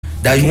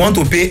that you want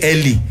to pay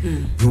early,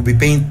 you'll be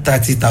paying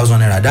 30,000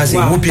 naira. That's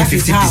a whooping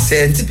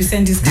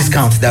 50%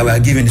 discount that we are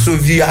giving. So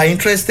if you are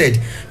interested,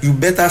 you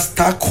better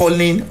start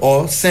calling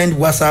or send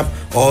WhatsApp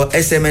or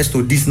SMS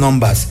to these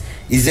numbers.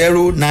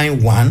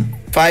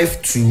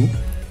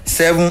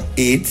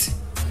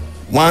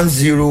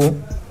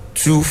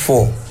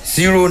 09152781024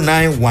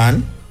 09152781024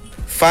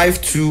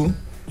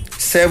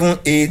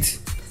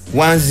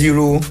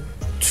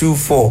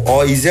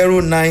 or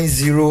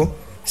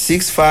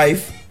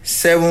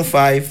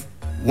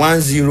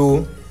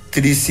 09065751036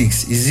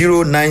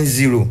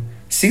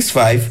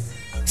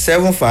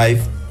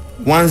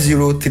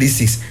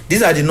 09065751036.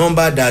 These are the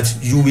number that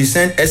you will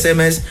send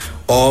SMS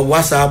or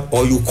WhatsApp,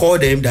 or you call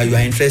them that you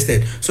are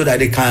interested, so that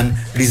they can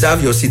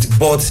reserve your seat.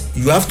 But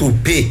you have to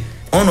pay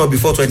on or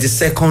before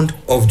 22nd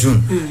of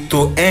June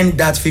to earn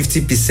that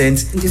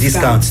 50%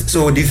 discount.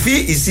 So the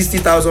fee is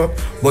 60,000,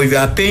 but if you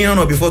are paying on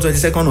or before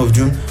 22nd of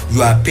June,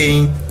 you are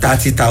paying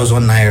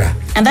 30,000 naira.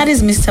 And that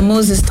is Mr.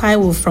 Moses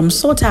Taiwo from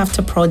Sought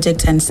After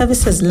Project and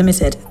Services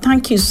Limited.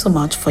 Thank you so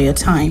much for your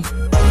time.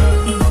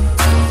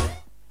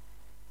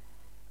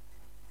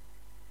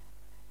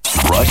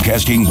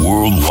 Broadcasting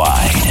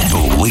worldwide, the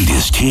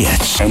latest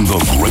hits and the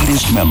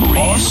greatest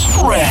memories.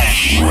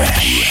 Fresh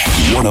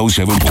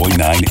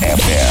 107.9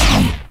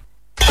 FM.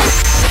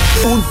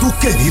 Ondo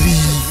Keriri,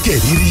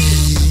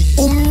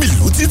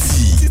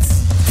 Omilutiti.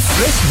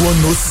 Fresh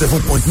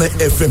 107.9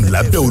 FM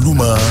lábẹ́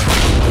Olúmọ.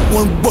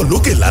 Wọ́n gbọ́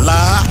lókè lálá.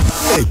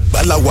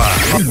 Ẹ̀gbálawa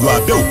nílùú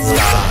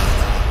Abẹ́òkúta.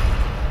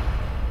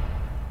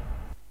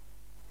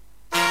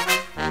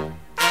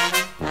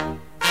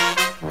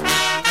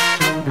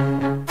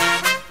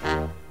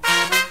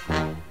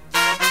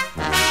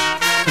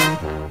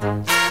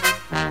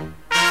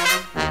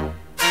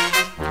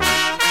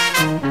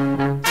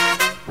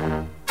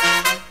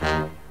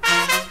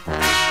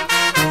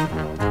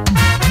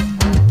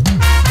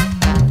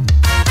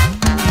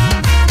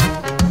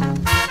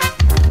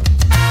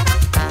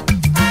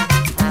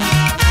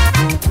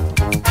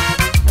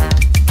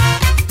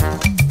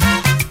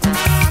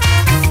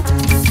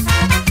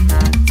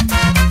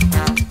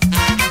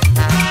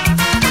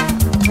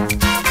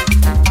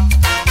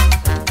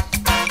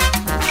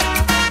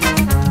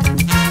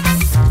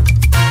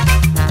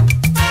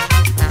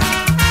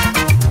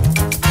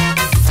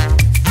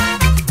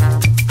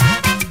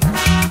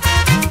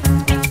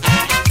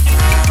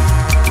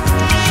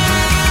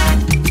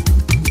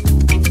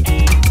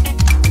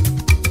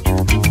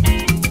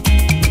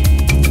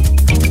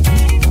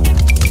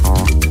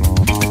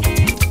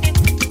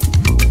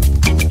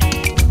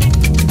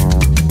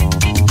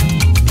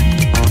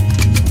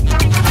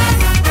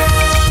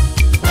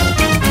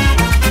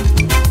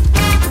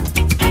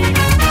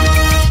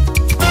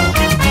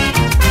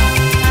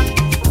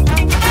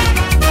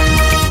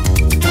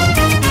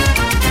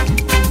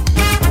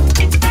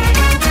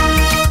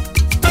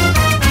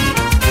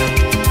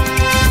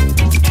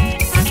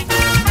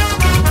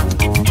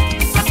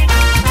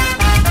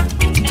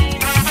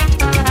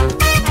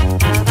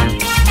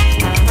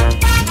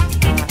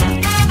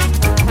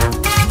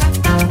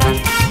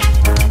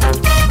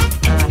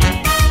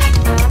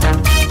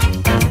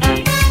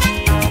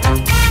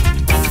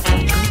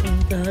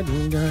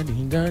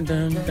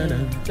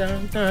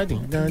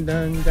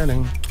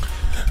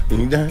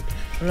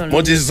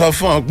 mo ti sọ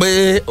fún ọ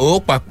pé ó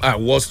pàpà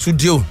wọ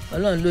studio.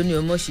 Ọlọ́run ló ní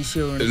ọmọ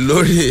ṣiṣẹ́ orin.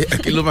 lórí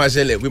kí ló máa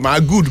ṣẹlẹ̀ pé máa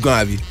good gan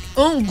àbí.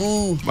 ó ń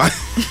gù.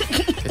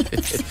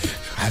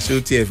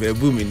 aṣọ tí ẹ fẹ́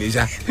bú mi ní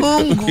ṣá. ó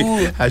ń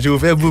gù. aṣọ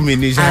fẹ́ bú mi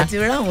ní ṣá. àti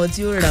ráwọn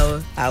tí ó ra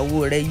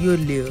àwo rẹ yóò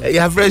lè o.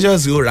 ẹ̀yà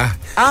precious ó ra.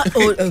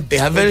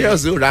 ẹ̀yà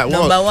precious ó ra.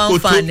 number one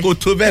fan ni. kò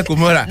tó bẹ́ẹ̀ kò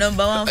mọ́ ra.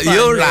 number one fan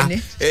yóò ra. ni.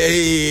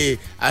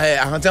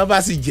 àwọn tí wọ́n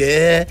bá sì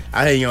jẹ́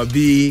èèyàn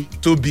bíi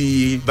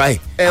tóbi báyìí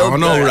àwọn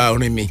náà ó ra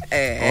orin mi.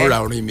 ó ra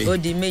orin mi. ó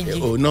di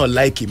méjì. òun náà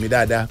láìkì mi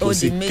dáadáa. kò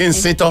sí kí n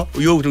sin tán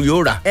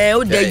yóò rà.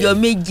 ó dẹjọ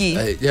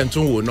méjì. jẹ́ n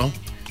tún wò ná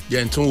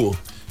jẹ́ n tún wò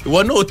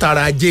ìwọ náà ó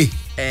tara ajé.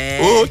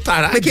 ó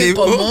tara ajé. pé kí n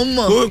kọ̀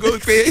mọ́ ó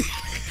pé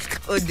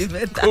ó di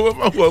mẹ́ta. owó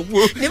máa wọ̀ gbó.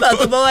 nígbà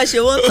tó bá wá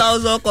ṣe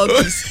 1,000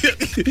 copies.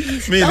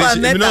 mi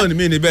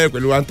ní bẹ́ẹ̀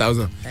pẹ̀lú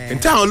 1,000.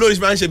 ntí àwọn olórí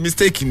máa ń ṣe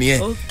mistake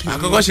nìyẹn.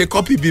 àkọ́kọ́ ṣe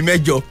copy bíi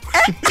mẹ́jọ.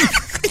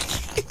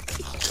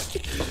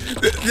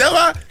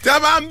 tí a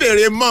bá ń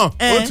bèrè mọ́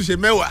ó tún ṣe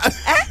mẹ́wàá.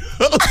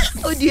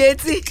 ó di 80.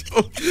 tí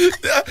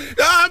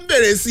a ń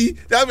bèrè sí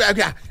tí a bèrè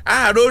àkíyà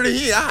àárín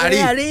yìí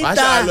àárín wàá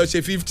ṣáà lọ ṣe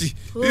 50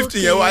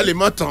 yẹn wà lè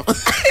mọ́ tán.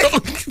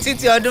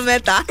 títí ọdún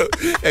mẹ́ta.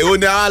 èwo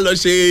ni a wá lọ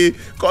ṣe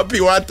copy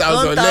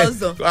 1,000 lẹ.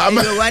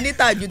 èèyàn wà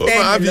níta ju 10 lọ.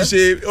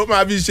 ó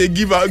máa fi ṣe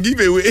give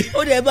away.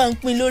 ó dẹ̀ bá ń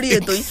pín lórí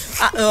ètò yìí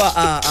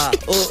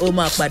ó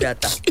máa padà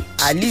tà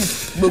at least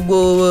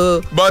gbogbo.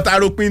 bọ́tà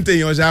ló pín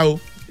tèèyàn ṣá o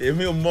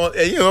èmi ò mọ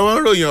ẹ̀yin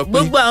ọmọ ròyìn pé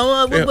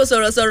gbogbo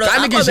sọ̀rọ̀sọ̀rọ̀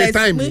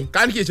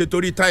káníkì ṣe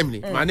torí time ni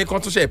màá ní kán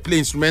tún ṣe play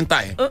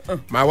instrumental yẹn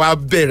màá wá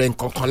bẹ̀rẹ̀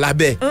nǹkan kan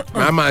lábẹ́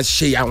màá máa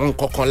ṣe àwọn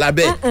nǹkan kan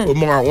lábẹ́ o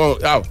mọ àwọn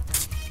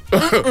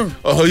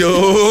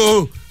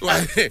ọ̀yọ́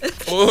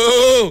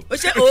ó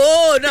ṣe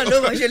ooo náà ló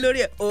mọ̀ ṣe lórí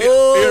ẹ̀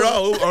irọ́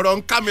ọ̀rọ̀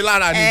ń ká mi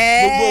lára ni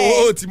gbogbo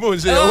ooo tí mò ń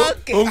ṣe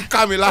ó ń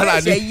ká mi lára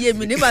ni. ó ṣe yé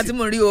mi nígbà tí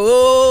mo rí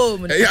ooo.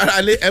 ẹ̀yin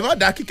ara lé ẹ má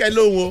dá kíkẹ́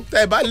lóhùn o tẹ́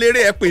ẹ bá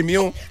lérè ẹ pè mí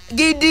o.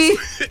 gidi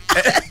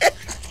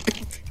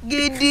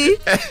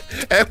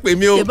ẹ pè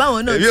mí o.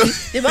 ìbáwọn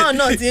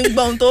náà ti ń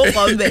gbọ́ ohun tó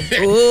kọ́ ń bẹ̀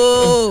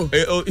ooo.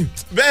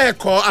 bẹ́ẹ̀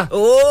kọ́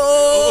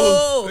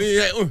ooo.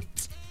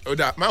 ó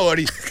dà má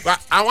wọrí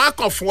àwọn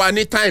akàn fún wa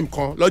ní time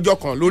kan lọ́jọ́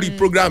kan lórí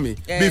program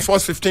bí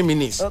first 15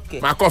 minutes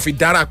máa kàn fi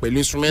dára pẹ̀lú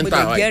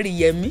instrumental mo dẹ̀ jẹ́rìí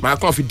Yẹmí. máa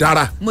kàn fi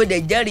dára. mo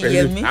dẹ̀ jẹ́rìí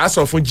Yẹmí. a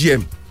sọ fún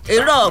GM.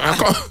 irọ́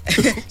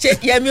ṣe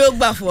Yẹmí ó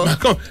gbà fún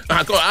ọ.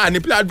 máa ní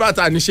play advert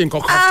ní ṣe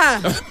nǹkan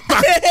kan.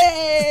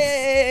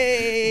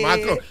 máa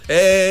kàn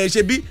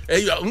ṣe bí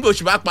n kò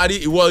ṣe bá parí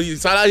ìwọ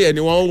sálárì ẹ̀ ni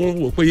wọ́n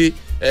ń wò pé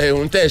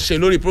ohun tẹ́ ẹ ṣe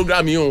lórí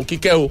program yìí òun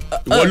kíkẹ́ o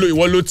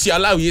ìwọ ló ti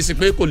aláwìyé sí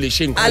pé kò lè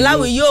ṣe nǹkan yìí.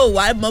 aláwìyé yóò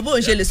wá mọ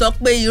bóun ṣe lè sọ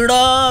pé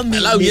irọ́ mi lè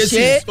ṣe.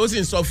 aláwìyé ó sì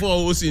ń sọ fún ọ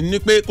ó sì ní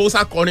pé kó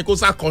sá kọrin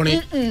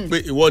pé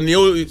ìwọ ni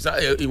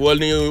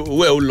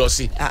owó ẹ̀ ó lọ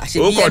sí.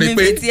 ó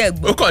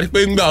kàn rí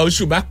pé ńgbà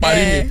oṣù bá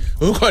parí ni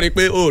ó kàn rí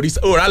pé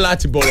ó rà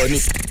láti bọ̀rọ̀ ni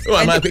ó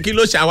wà máa pé kí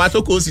ló ṣe àwa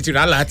tó kó o sì ti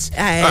rà láti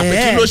àpè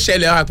kí ló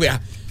ṣẹlẹ̀ wà pé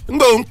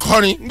ngbà ó ń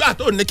kọrin ngbà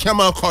tó ní kí wọ́n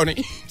máa kọrin.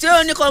 tí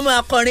ó ní kó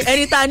máa kọrin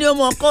ẹni tá a ní ó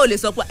mọ kó o lè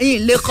sọ pé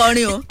yín lè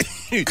kọrin o.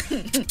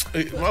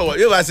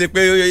 yóò wá ṣe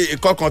pé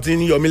ikọ́ kan ti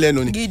ń yọ mí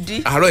lẹ́nu ni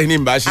gidi àárọ̀ yìí ní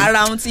ìbá ṣe.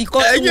 ara ohun tí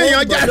ikọ́ tí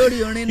wọ́n gbọ́ lórí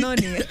orin náà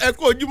nìyẹn. ẹ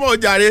kú ojúmọ́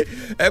jàre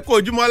ẹ kú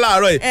ojúmọ́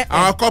láàárọ̀ yìí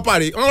àwọn kọ́pà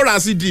rè wọ́n rà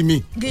sí di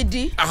mi.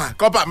 gidi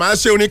kọ́pà máa ń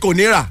ṣe orin kò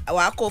ní rà.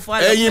 àwa kò fún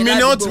alẹ́ ẹ̀yìn mi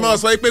ni wọ́n ti máa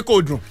sọ pé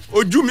kò dùn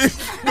ojú mi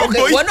gbogbo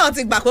yìí ìwọ náà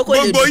ti gbà pé kò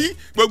lè dùn.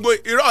 gbogbo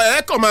irọ́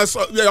ẹ̀ kàn máa sọ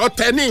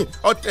ọ̀tẹ̀ ní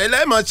ọ̀tẹ̀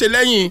lẹ́ẹ̀mọ̀ ṣe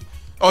lẹ́yìn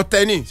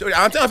ọ̀tẹ̀ ní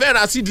àwọn tí wọ́n fẹ́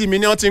ra CD mi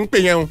ni wọ́n ti ń pè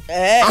yẹn o.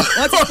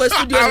 wọ́n ti pe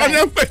studio line.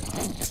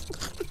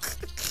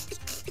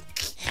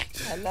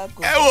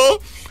 ẹ wo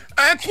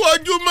ẹ kú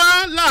ojúmọ́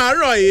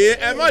láàárọ̀ yìí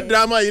ẹ má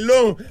dààmú yìí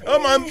lóhùn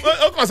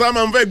ó kàn sá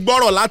máa ń fẹ́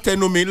gbọ́rọ̀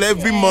látẹnu mi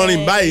every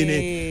morning báyìí ni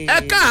ẹ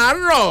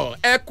káàárọ̀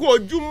ẹ kú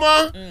ojúmọ́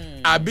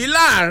àbí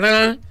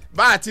láàárọ̀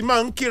bá a ti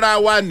máa ń kíra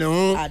wa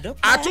nù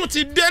a tún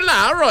ti dé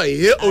láàárọ̀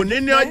yìí òní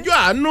ní ọjọ́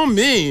àánú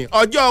mi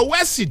ọjọ́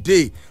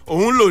wẹ́sídẹ̀ẹ́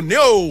òun lò ní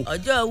o.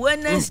 ọjọ́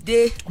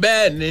Wednesday.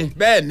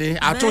 bẹ́ẹ̀ni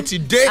a tún ti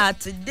dé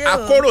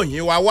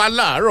akóròyìn wa wá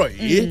láàárọ̀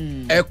yìí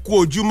ẹ kú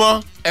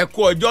ojúmọ́ ẹ kú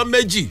ọjọ́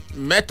méjì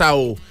mẹ́ta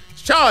o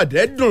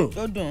ṣáọ̀dẹ́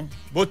dùn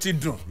bó ti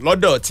dùn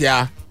lọ́dọ̀ tí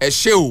a ẹ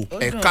ṣé o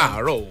ẹ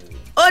káàárọ̀ o.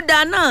 ó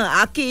dáná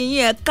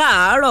akínyìn ẹ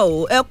káàárọ̀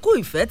o ẹ kú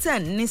ìfẹ́ tẹ̀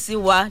ní sí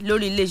wa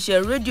lórí iléeṣẹ́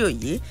rédíò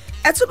yìí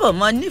ẹ túbọ̀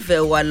mọ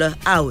nífẹ̀ẹ́ wa lọ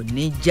a ò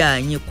ní já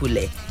yín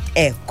kulẹ̀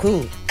ẹ kú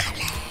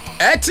kálẹ̀.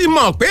 ẹ ti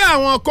mọ̀ pé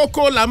àwọn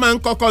kókó la máa ń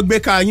kọ́kọ́ gbé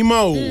ka yín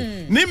mọ́ o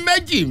ní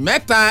méjì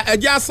mẹ́ta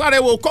ẹjẹ́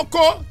asárẹ́wò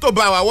kókó tó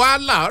bá wa wá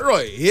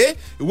láàárọ̀ yìí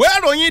ìwé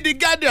ìròyìn The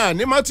Guardian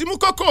ni mo ti mú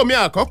kókó mi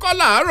àkọ́kọ́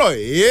láàárọ̀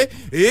yìí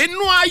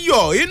inú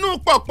ayọ̀ inú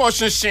pọ̀pọ̀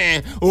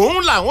ṣinṣin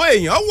òun làwọn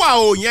èèyàn wà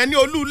o yẹn ní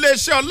olú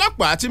iléeṣẹ́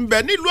ọlọ́pàá tí ń bẹ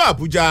nílùú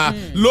Àbújá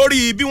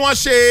lórí bí wọ́n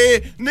ṣe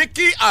ní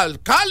kí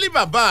Alkali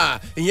Baba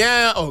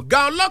ìyẹn ọ̀gá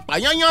ọlọ́pàá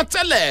yányán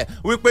tẹ́lẹ̀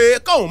wípé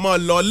kóun mọ̀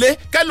lọlé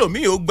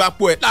kẹlòmíì ó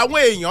gbapò ẹ̀ làwọn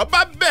èèyàn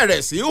bá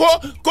bẹ̀rẹ̀ sí hó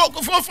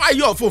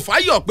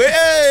fòfáyọ̀ pé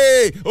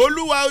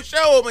olúwa ṣé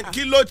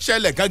o kí ló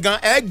ṣẹlẹ̀ gangan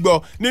ẹ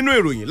gbọ́ nínú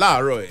ìròyìn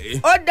láàárọ̀ ẹ̀.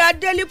 ó dá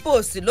Daily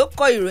Post ló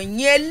kọ ìròyìn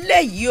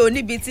eléyìí o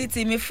níbi tí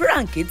Timi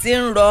Frank ti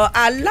ń rọ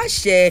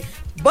aláṣẹ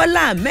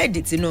Bọ́lá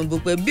Ahmed Tinubu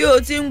pé bí o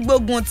ti ń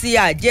gbógun ti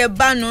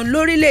àjẹbánu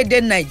lórílẹ̀‐èdè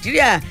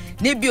Nàìjíríà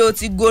níbi o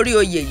ti gorí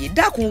oyè yìí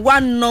dákun wá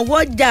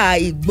nawọ́ jà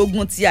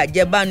ìgbógun ti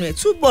àjẹbánu ẹ̀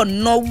túbọ̀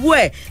nawọ́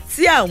ẹ̀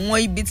sí àwọn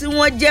ibi tí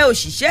wọ́n jẹ́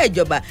òṣìṣẹ́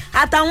ìjọba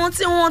àtàwọn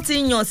tí wọ́n ti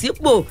yàn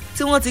sípò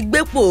tí wọ́n ti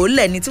gbépò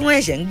lẹ̀ ní tí wọ́n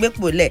ẹ̀ṣẹ̀ ń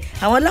gbépò lẹ̀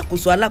àwọn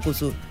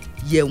alákòóso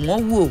yẹ̀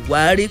wọ́n wò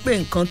wá rí pé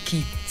nǹkan kì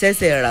í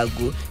tẹ́sẹ̀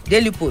ràgó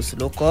Daily Post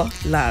ló kọ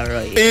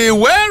láàárọ̀ yìí.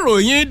 ìwé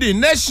ìròyìn The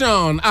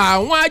Nation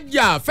àwọn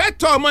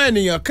ajàfẹ́tọ̀ọ́ ọmọ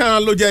ènìyàn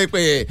kan ló jẹ́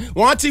pé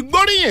wọ́n ti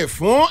gbóríyìn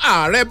fún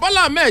ààrẹ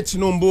Bọ́lá Ahmed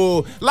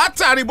Tinubu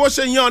látàrí bó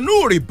ṣe yan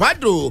Nuhu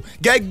Ribadu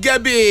gẹ́gẹ́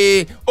bí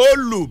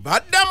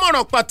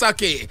olùbádámọ̀ràn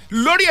pàtàkì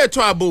lórí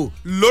ètò ààbò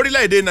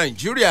lórílẹ̀‐èdè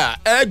Nàìjíríà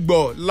ẹ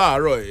gbọ́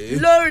láàárọ̀ yìí.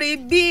 lórí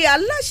bí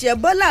aláṣẹ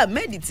Bọ́lá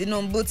Ahmed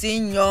Tinubu ti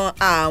yan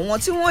àwọn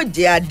tí wọ́n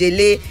jẹ́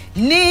adelé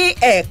ní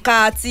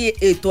ẹ̀ka ti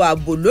ètò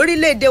ààbò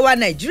lórílẹ̀‐èdè wa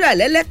Nàìjíríà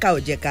lẹ́lẹ́ka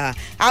òjẹ̀ka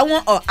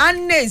àwọn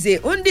Ohanaeze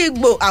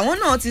Ndigbo àwọn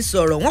náà ti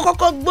sọ̀rọ̀ wọ́n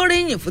kọ́kọ́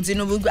gbóríyìn fún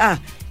Tinubu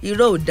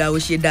irọ́ ò dá o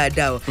ṣe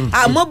dáadáa o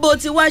àmọ́ bó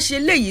ti wá ṣe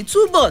léyìí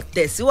túbọ̀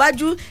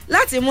tẹ̀síwájú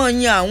láti mọ̀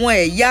yan àwọn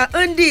ẹ̀yà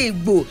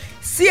Ndigbo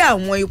sí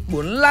àwọn ipò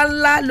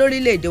ńláńlá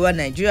lórílẹ̀‐èdè wa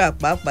Nàìjíríà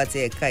pàápàá ti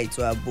ẹ̀ka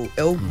ètò ààbò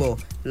ẹ ó gbọ́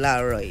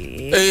láàárọ̀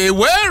yìí.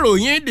 ìwé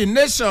ìròyìn The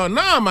Nation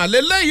náà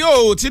màlélẹ́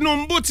yóò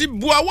Tinubu ti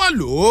bu ọwọ́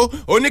lò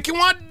ó ní kí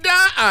wọ́n dá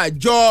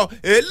àjọ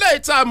eléyìí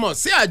tá a mọ̀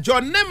sí àjọ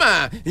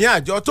NEMA ìyẹn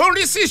àjọ tó ń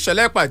rí sí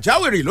ìṣẹ̀lẹ̀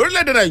pàjáwìrì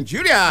lórílẹ̀‐èdè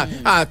Nàìjíríà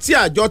àti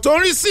àjọ tó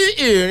ń rí sí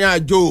ìrìn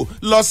àjò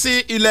lọ sí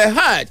ilẹ̀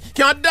hajj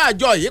kí wọ́n dá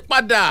àjọ yìí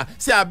padà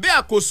sí abẹ́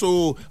àkóso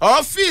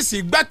ọ́fíìsì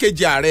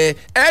igbákejì ààrẹ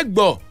ẹ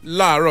gbọ́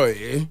láàárọ̀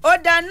yìí. ó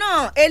dáná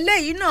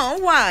eléyìí náà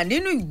wà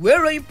nínú ìwé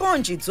ìròyìn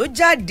punch tó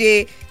jáde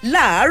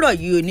láàárọ̀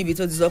yìí ò níbi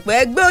tó ti sọ pé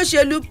ẹgbẹ́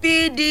òṣèlú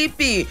pdp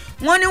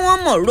wọ́n ní wọ́n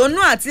mọ̀ ronú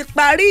àti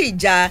parí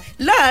ìjà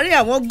láàrin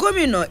àwọn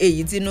gómìnà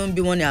èyí tínú ń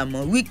bí wọn ni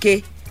àmọ́ wíkẹ́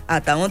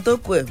àtàwọn tó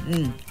kù ẹ̀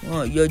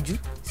wọ́n yọjú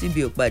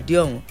síbi ìpàdé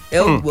ọ̀hún ẹ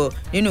ó gbọ́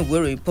nínú ìwé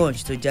ìròyìn punch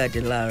tó jáde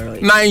láàárọ̀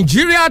yìí.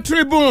 Nigeria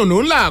Tribune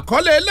ńlá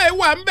àkọlé ilé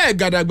wà ń bẹ̀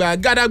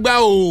gàdàgbà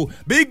o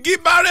bí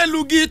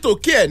gíbárẹ́lùgì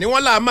tòkí ẹ̀ ni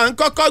wọ́n là máa ń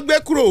kọ́kọ́ gbé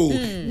kúrò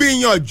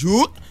gbìyànjú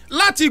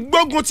láti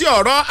gbógun ti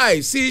ọ̀rọ̀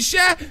àìsí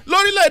iṣẹ́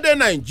lórílẹ̀‐èdè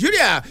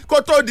nàìjíríà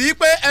kó tó di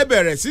pé ẹ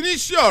bẹ̀rẹ̀ sí ní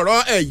ṣe ọ̀rọ̀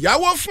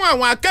ẹ̀yáwó fún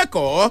àwọn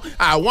akẹ́kọ̀ọ́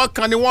àwọn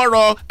kan ni wọ́n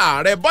rọ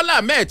ààrẹ bọ́lá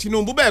ahmed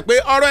tinubu bẹ́ẹ̀ pé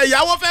ọ̀rọ̀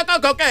ẹ̀yáwó fẹ́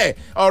kọ́kọ́ kẹ̀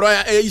ọ̀rọ̀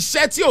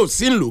iṣẹ́ tí ò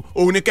sí ń lò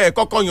òun ni kẹ́ ẹ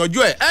kọ́kọ́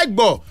yanjú ẹ̀ ẹ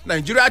gbọ́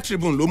Nigeria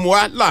Tribune ló mú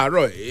wá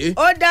láàárọ̀ yìí.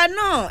 ó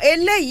dáná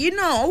eléyìí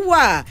náà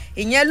wà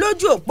ìyẹn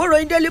lójú òpóró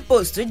Daily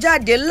Post tó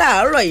jáde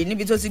láàárọ̀ yìí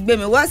níbi tó ti gbé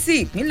mi wá sí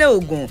ìpínlẹ̀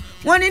Ògùn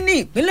wọ́n ní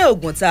ìpínlẹ̀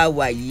Ògùn tá a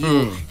wà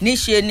yìí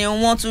níṣe ni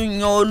wọ́n tún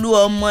yan olú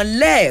ọmọ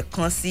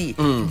lẹ́ẹ̀kan sí i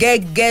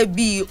gẹ́gẹ́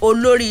bí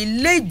olórí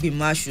ilé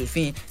ìgbìmọ̀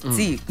asòfin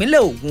ti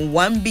ìpínlẹ̀ Ògùn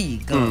wá ń bì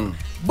gan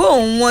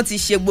bóun wọn ti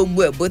ṣe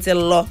gbogbo ẹ̀ bó ti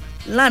lọ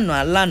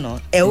lánàá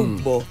ẹ ó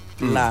gbọ́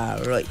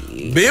láàárọ̀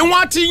yìí. bí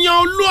wọ́n ti yan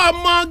olú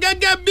ọmọ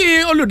gẹ́gẹ́ bí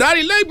olùdarí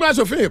ilé ìgbìmọ̀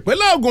asòfin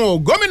ìpínlẹ̀ Ògùn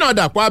gómìnà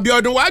Dàpọ̀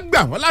Abíọ́dún wá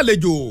gbà wọ́n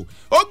lálejò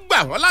ó gbà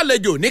wọ́n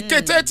lálejò ní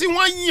kété tí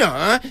wọ́n yàn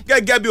án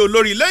gẹ́gẹ́ bí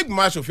olórí ilé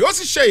ìgbìmọ̀ asòfin ó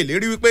sì ṣe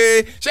ìlérí wípé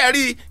ṣe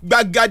rí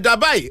gbàgàdà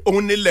báyìí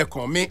òun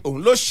nílẹ̀kùn mi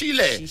òun ló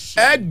sílẹ̀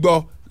ẹ gbọ́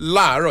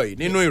láàárọ̀ yìí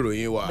nínú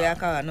ìròyìn wa. bóyá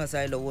káwa náà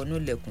sáré lọ wọnú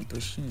ilẹ̀kùn tó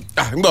ṣì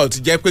yìn. nígbà tó ti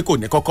jẹ́ pé kò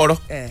ní kọ́kọ́rọ́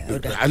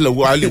a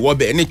lè wọ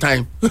bẹ̀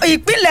anytime.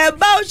 ìpínlẹ̀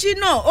Bauchi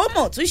náà ó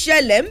mọ̀ tún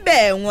ṣẹlẹ̀ ń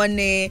bẹ̀ wọ́n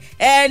ni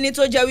ẹni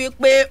tó jẹ́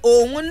wípé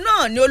òun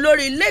náà ni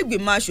olórí ilé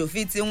ìgbìmọ̀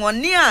asòfin tiwọn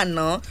ní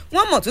àná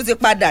wọ́n mọ̀ tún ti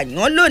padà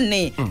yàn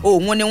lónìí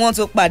òun ni wọ́n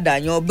tún padà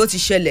yàn bó ti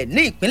ṣẹlẹ̀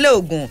ní ìpínlẹ̀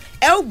Ògùn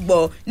ẹ ó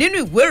gbọ́ nínú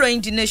ìwé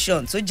ìròyìn The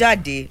Nation tó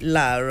jáde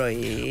láàárọ̀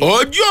yìí.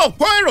 ojú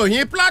òpó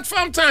ìròyìn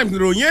Platform Times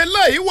ìròyìn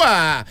eléyìí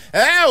wà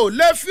ẹ ò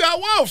lè fi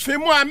ọwọ́ òfin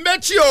mú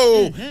Amechi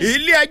o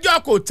ilé ẹjọ́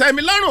kò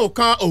tẹ́mi lọ́rùn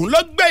kan òun ló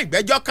gbé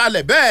ìgbẹ́jọ́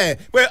kalẹ̀ bẹ́ẹ̀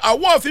pé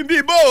ọwọ́ òfin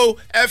bíi bó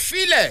ẹ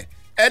filẹ̀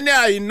ẹni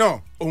àìnà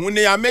òun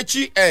ni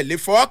Amechi ẹ lè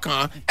fọwọ́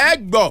kàn ẹ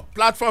gbọ́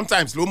Platform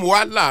Times ló mú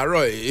wá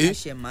láàárọ̀ yìí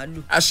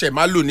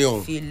àṣẹmálù ni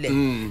òun.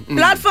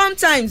 Platform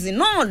Times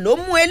náà ló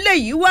mú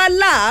eléyìí wá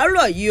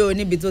láàárọ̀ yìí o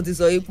níbi tó ti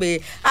sọ wípé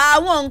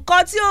àwọn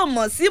nǹkan tí ò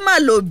mọ̀ sí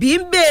màlòbí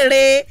ń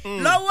béèrè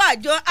lọ́wọ́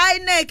àjọ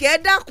INEC ẹ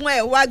dákun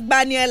ẹ̀ wá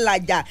gbani ẹ̀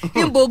làjà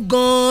níbo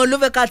gan-an ló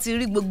fẹ́ ká ti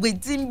rí gbogbo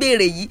tí ń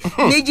béèrè yìí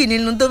méjì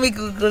nínú tó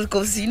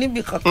kò sí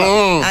níbi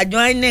kankan àjọ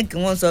INEC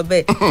wọ́n sọ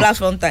bẹ́ẹ̀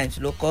Platform Times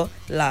ló kọ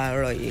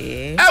láàárọ̀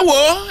yìí. ẹ wo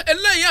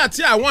eléyìí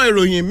àti àwọn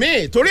ìròyìn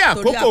míì torí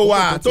àkókò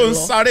wa tó ń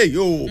sáré yìí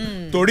o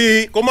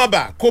torí kó má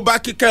bà kó bá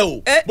kíkẹ́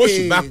o bó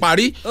sì bá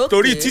parí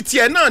torí títí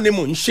ẹ náà ni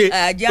mò ń ṣe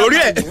torí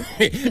ẹ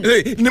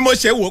ni mo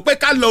ṣe wò pé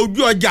ká lọ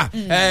ojú ọjà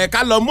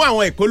ká lọ mú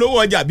àwọn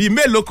ìpolówó ọjà bíi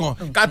mélòó kan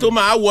ká tó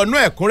máa wọnú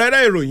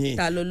ẹ̀kúnrẹ́rẹ́ ìròyìn.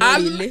 ta ló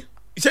lórí ilé.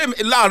 ṣé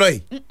láàárọ̀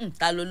yìí.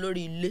 ta ló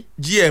lórí ilé.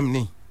 GM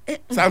ni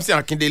Samson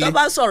Akindele. tó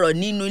bá sọ̀rọ̀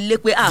nínú ilé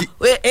pé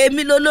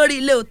èmi ló lórí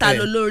ilé o ta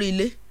ló lórí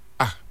ilé.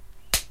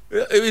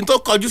 n tó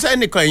kọjú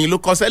sẹ́nìkan ẹ̀yìn ló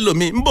kọ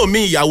sẹ́lòmí nbò mi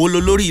ìyàwó lo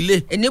lórí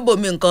ilé. níbo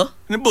mi nǹkan.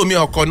 níbo mi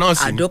ọkọ náà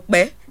sì.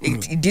 àdópẹ́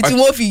ìdí tí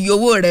wọ́n fi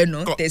yọwọ́ rẹ̀ nù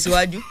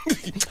tẹ̀síwájú.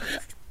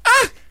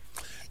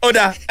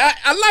 ọ̀dà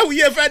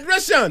aláwìyé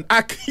federation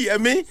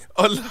akínyẹmí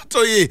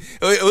ọlátóyè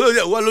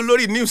ìwọ ló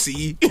lórí news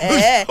yìí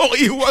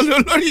ìwọ ló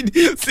lórí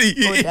news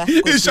yìí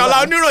ìṣọ̀lá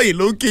oníròyìn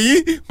ló ń kí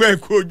yín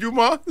pẹ̀kú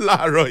ojúmọ́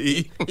láàárọ̀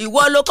yìí.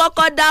 ìwọ ló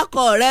kọ́kọ́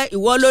dákọ̀ rẹ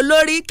ìwọ ló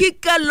lórí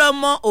kíkẹ́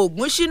lọ́mọ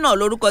Ògúnṣínà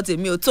lórúkọ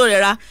tèmi ò tó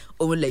rẹra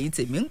òun lẹ́yìn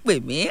tèmi ń pè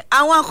mí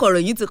àwọn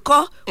akọ̀ròyìn ti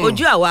kọ́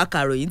ojú àwọn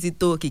akàròyìn ti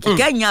tó kìkì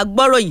kẹ́yìn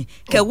agbọ́ròyìn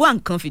kẹwàá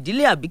nǹkan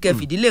fìdílé àbí kẹ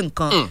fìdílé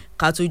nǹkan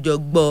ká tún jọ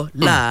gbọ́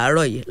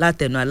láàárọ̀ yìí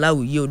látẹnu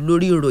aláwìyé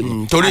olórí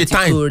ìròyìn torí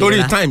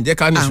time jẹ́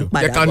ká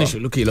níṣó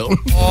lókè lọ.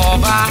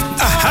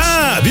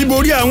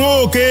 bíborí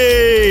àwọn òkè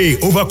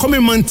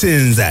overcoming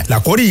mountains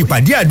làkórí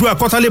ìpàdé àdúrà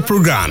quarterly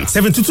program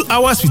 72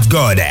 hours with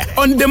God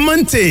on the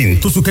mountain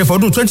tó sùn kẹfọ́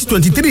ọdún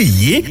 2023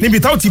 yìí níbi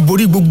táwọn ti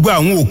borí gbogbo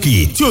àwọn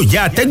òkè tí ò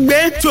jẹ́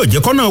àtẹ́gbẹ́ tí ò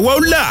jẹ́ kọ́nà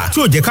wọ́ọ́lá tí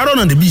ò jẹ́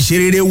kárọ̀nà níbi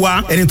ìṣerere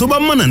wa ẹni tó bá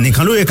mọ̀nà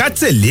nìkan ló yẹ ká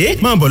tẹ̀lé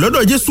máa bọ̀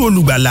lọ́dọ̀ Jésù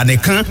olùgbàlà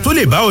nìkan tó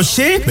lè bá ọ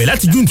ṣe bẹ̀rẹ̀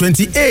láti June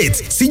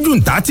 28 sí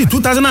June 30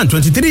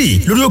 2023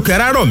 lórí òkè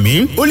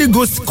Arárọ̀mí Holy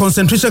Ghost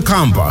concentration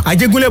camp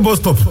Ajégúnlẹ̀ bus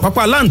stop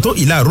Pápá Láǹtó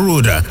Ìlà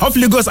road off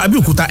Lagos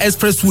Abẹ́òkúta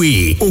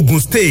expressway Ogun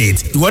State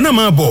ìwọ náà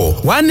máa bọ̀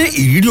wá ní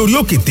ìrírí orí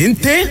òkè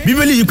téńté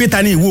Bíbélì yìí pé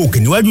ta ni ìwọ òkè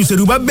níwájú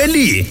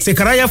Serubábélì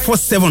Sekaraya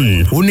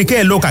 4:7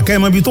 oníkẹ́ lọ kàkẹ́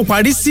mọ́ ibi tó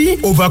parí sí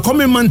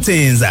overcoming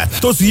mountains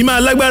tó sì yí máa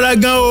lágbára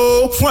gan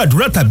o fún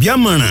àdúrà tàbí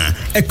àmọ̀ràn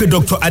ẹ pè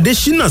Dr.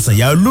 Adesina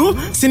Sanyaolu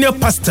senior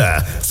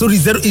pastor sórí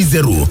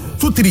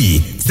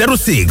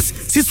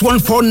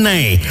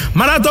 08023066149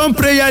 marathon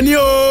prayer ni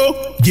o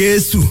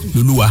Jésù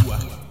lolúwa.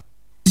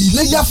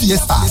 Iléyá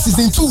Fiesta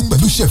season 2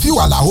 pẹ̀lú Ṣẹ̀fíù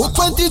Àlàó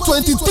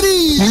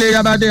 2023.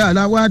 Iléyá bá dé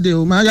aláwádé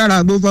o máa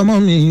yára gbó fọmọ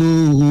mi o.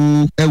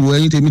 Ẹ wo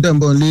ẹ̀yin tèmi tẹ̀ ń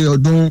bọ̀ lé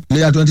ọdún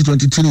Iléyá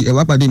 2023 ẹ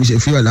wá pàdé mi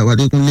Ṣẹ̀fíù Àlàó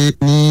Adékúnlé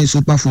ní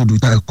Superfood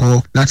ìta ẹ̀kọ́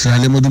láti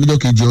alẹ́ mọ́jú lọ́jọ́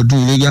kejì ọdún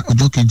Iléyá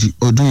ọjọ́ kejì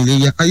ọdún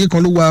Iléyá ayé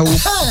kan ló wà o.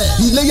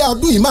 Iléyá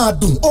ọdún yìí máa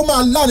dùn ó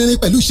máa lárinrin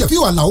pẹ̀lú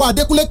Ṣẹ̀fíù Àlàó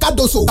Adékúnlé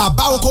Kádoso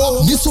bàbá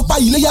oko ní Super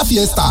Iléyá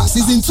Fiesta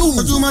season 2.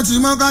 ojúmọ́ ti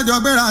mọ́ kájọ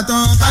gbéra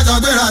tán.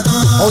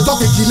 ọjọ́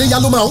kejì Iléyá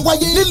ló máa ń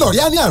wáyé ní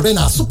Lọ́ríánì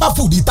Arena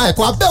Superfood ìta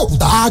ẹ̀kọ́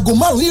Abẹ́òkúta aago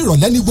 5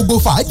 ìrọ̀lẹ́ ní gbogbo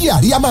fàájì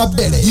àríyá máa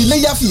bẹ̀rẹ̀.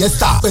 Iléyá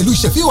Fiesta pẹ̀lú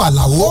Ṣẹ̀fíù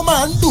Àlàó ó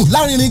máa ń dùn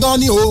lárinrin gan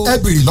ni o. ẹ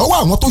bèrè lọ́wọ́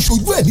àwọn tó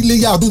ṣojú ẹ̀ ní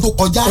Iléyá ọdún tó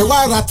kọjá. ẹ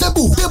wá ra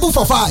table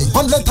for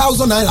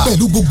 500,000 naira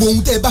pẹ̀lú gbogbo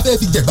ohun tẹ́ ẹ bá fẹ́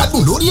fi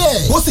jẹ̀gbádùn lórí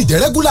ẹ̀. ó sì jẹ́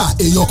regular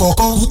èèyàn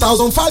kọ̀ọ̀kan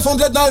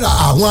 2,500 naira.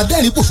 àwọn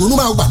adẹ́rìn pòṣónú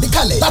máa wà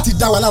níkàlẹ̀ láti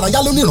dá wa lára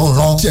yá lónìí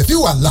rànran.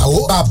 Ṣẹ̀fíù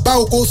Àlàó bàbá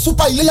oko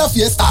Super Iléyá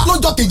Fiesta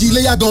lọ́jọ́ kejì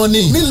Iléyá gan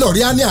ni ní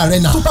Lọ́ríánì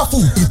Arena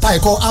Superfood ìta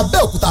ẹ̀kọ́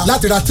Abẹ́òkúta.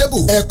 láti ra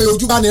table ẹ pè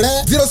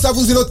ojúbánirẹ́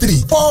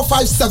 0703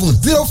 457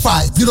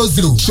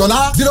 0500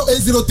 ṣọlá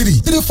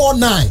 0803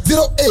 349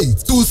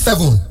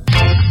 0827.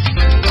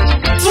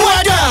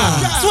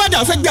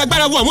 Swada fẹ́ gbé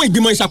agbára wo àwọn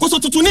ìgbìmọ̀ ìṣàkóso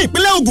tuntun ní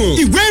ìpínlẹ̀ Ògùn.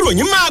 Ìwé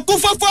ìròyìn máa kún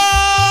fọ́fọ́.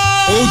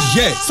 Oh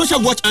yeah,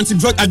 Social Watch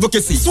Anti-Drug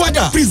Advocacy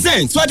Swada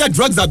present Swada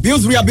Drugs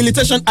Abuse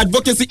Rehabilitation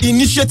Advocacy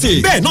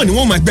Initiative. Bẹ́ẹ̀ náà ni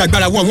wọ́n máa gbé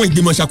agbára wo àwọn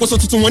ìgbìmọ̀ ìṣàkóso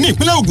tuntun wọn ní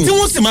ìpínlẹ̀ Ògùn tí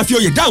wọ́n sì máa fi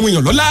oyè dá àwọn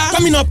èèyàn lọ́lá.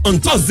 Coming up on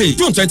Thursday,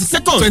 June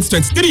 22nd,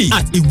 2023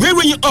 at Ìwé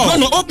ìròyìn hall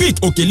lọ́nà Opic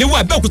Òkèléwà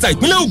Abẹ́òkúta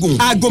ìpínlẹ̀ Ògùn.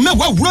 Aago 10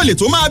 òwúrọ̀ lè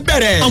tó máa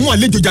bẹ̀rẹ̀. Àwọn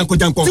àlejò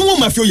jankan-jankan tí wọ́n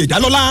máa fi oyè dá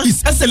lọ́lá. His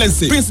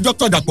Excellency Prince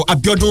Dr. Dapo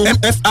Abiodun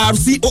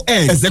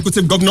MFRCON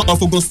Executive Governor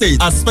of Ogun State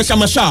as Special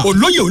Marshal.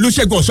 Olóyè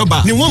Olúṣẹ́gun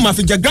Ọ̀ṣọ́bà ni wọ́n máa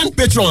fi jẹ Grand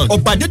Patron.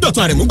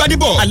 Ọ̀bàdédọ̀tun Àrẹ̀mú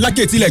Gbádébọ̀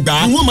Aláké tilẹ̀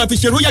gbà ni wọ́n máa fi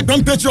ṣe Royal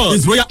Grand Patron.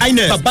 His Royal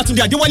Highness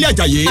Babatunde Adéwálé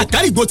Àjàyí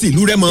Àkárìgbò ti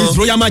ìlú Rẹ́mọ. His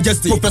Royal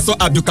Majesty Professor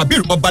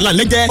Abdulkabir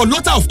Ọbalálẹ́gẹ́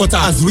Ọlọ́tà of Ọ̀tà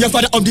as Royal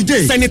Father of the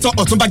Day. Senator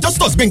Ọ̀túnba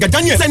Justus Gbẹ̀ngà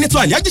Daniel.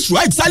 Senator Alhaji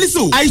Shuaib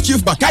Salisu. High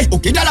Chief Bakai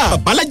Okedara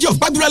Babalaji of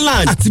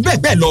Baguraland àti bẹ́ẹ̀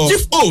bẹ́ẹ̀ lọ.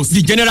 Chief Host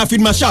the General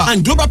Field Marshal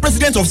and Global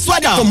President of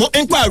SWADA. For more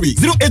enquiry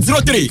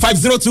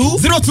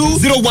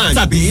 0803-502-0201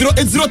 tàbí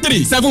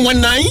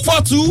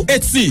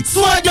 0803-719-4286.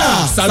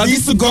 SWADA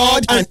service to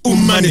God and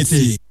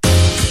humanity.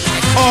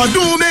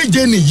 ọdún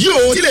méje nìyí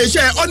o tí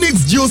iléeṣẹ́ Onyx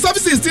Geo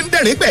Services ti ń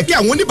dẹ̀rìn pẹ̀ kí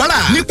àwọn oníbàárà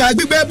nípa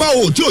gbígbẹ́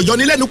bọ́ọ̀ tí ò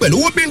yọnilẹ́nu pẹ̀lú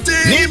owó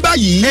bíntín. ní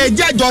báyìí ẹ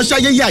jẹ́ àjọ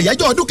ṣayẹyẹ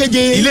àyájọ́ ọdún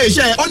keje.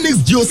 iléeṣẹ́ Onyx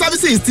Geo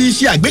Services ti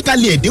ṣe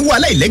àgbékalẹ̀ ẹ̀dínwó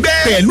aláìlẹ́gbẹ́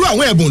pẹ̀lú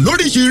àwọn ẹ̀bùn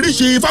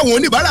lóríṣiríṣi fáwọn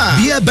oníbàárà.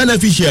 Be a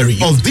beneficiary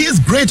of this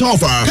great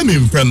offer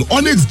coming from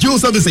Onyx Geo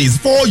Services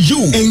for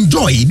you.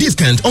 Enjoy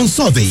discount on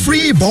survey,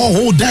 free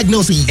borehole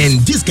diagnosis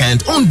and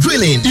discount on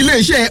drilling.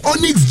 iléeṣẹ́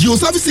Onyx Geo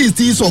Services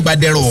ti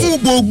sọ̀gbàdẹ̀rọ̀ fún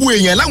gbogbo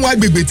èèyàn láwọn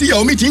agbègbè tí ìyà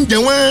omi ti ń jẹ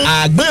wọ́n.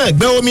 àgbọn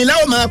ẹgbẹ́ omi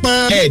láwọn máa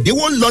pọn.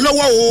 ẹ̀dínwó ń lọ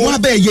lọ́wọ́ o. wọ́n á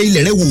bẹ́ẹ̀ yẹ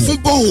ilẹ̀ rẹ wò fún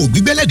bọ́ọ̀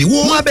gbígbẹ́lẹ́dínwó.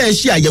 wọ́n á bẹ́ẹ̀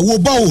ṣe àyẹ̀wò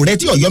bọ́ọ̀ rẹ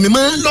tí ọ̀yọ́ mi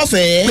mọ́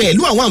lọ́fẹ̀ẹ́.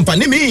 pẹ̀lú àwọn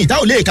àǹfààní míì tá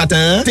ò lè kà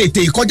tán.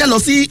 tètè kọjá lọ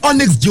sí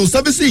Onyx Geo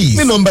Services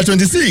ní nọ́mbà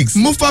 26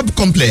 Mufab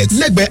Complex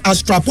lẹ́gbẹ̀ẹ́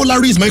Astra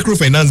Polaris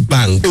Microfinance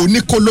Bank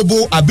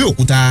Oníkólóbó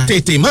Abẹ́òkúta.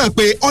 tètè máa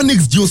pe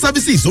Onyx Geo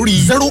Services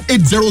sórí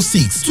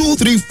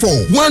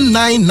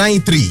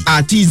 0806-234-1993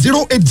 àti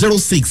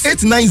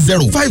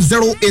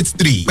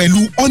 0806-890-5083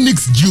 pẹ̀lú Onyx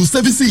Geo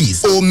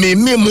Services. omi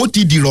mímu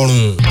ti di rọrùn.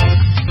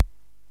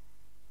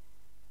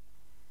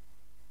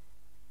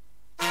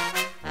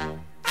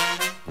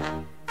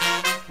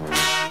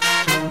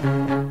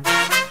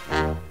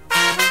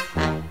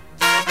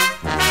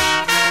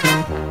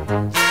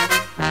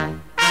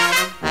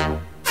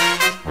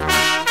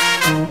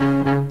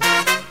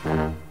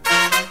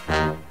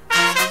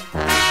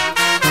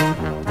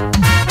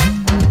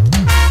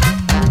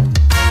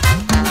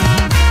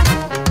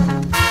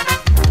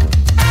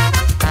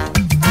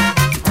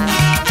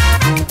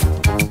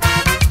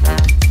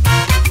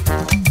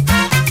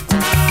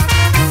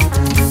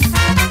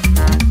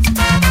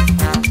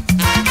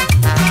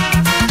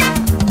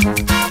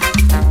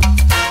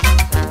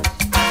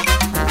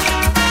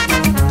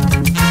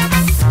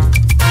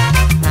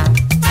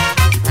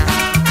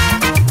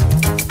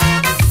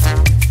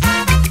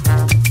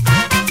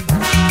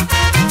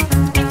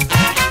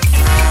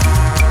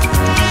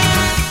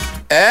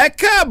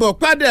 káàbọ̀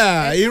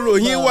padà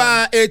ìròyìn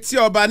wa etí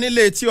ọba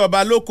nílé etí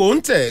ọba lóko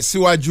ń tẹ̀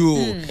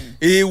síwájú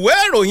ìwé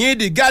ìròyìn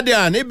The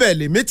Guardian níbẹ̀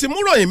lèmi ti mú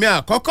ròyìn mi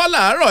àkọ́kọ́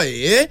làárọ̀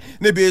yìí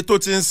níbi tó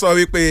ti ń sọ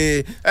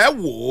wípé ẹ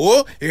wò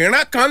ó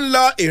ìran kan ń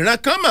lọ ìran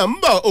kan mà ń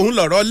bọ̀ òun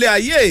lọ̀rọ̀ lé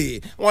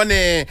ayé wọn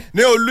ni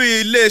ní olú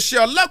iléeṣẹ́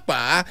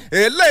ọlọ́pàá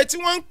eléyìí tí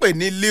wọ́n ń pè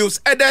ní Lewis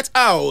Edet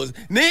House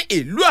ní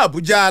ìlú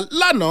Àbújá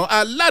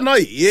lánàá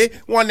yìí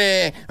wọn ni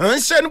ń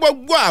ṣe ní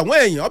gbogbo àwọn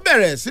èèyàn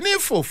bẹ̀rẹ̀ sí ní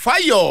fò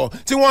fáyọ̀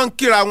tí wọ́n ń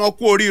kíra wọn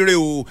kú oríire rè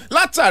o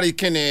látàrí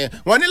kìnnì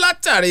wọ́n ní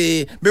látàrí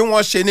bí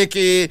wọ́n ṣe ní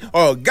kí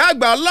ọ̀gá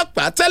àgbà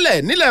ọlọ́pàá tẹ́lẹ̀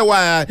nílẹ̀ wa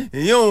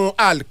ìyún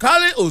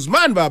Alkali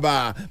Usman Baba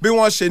bí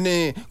wọ́n ṣe ní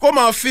kó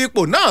máa fi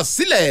ipò náà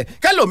sílẹ̀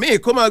kẹlòmíì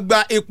kó máa gba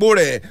ipò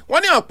rẹ̀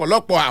wọ́n ní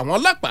ọ̀pọ̀lọpọ̀ àwọn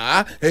ọlọ́pàá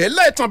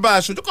ẹlẹ́tàn bá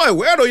aṣojúkọ̀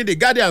ìwé ìròyìn The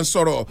Guardian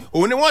sọ̀rọ̀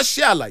òun ni wọ́n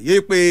ṣe àlàyé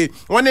pé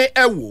wọ́n ní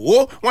ẹ wò ó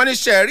wọ́n ní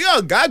ṣẹ̀rí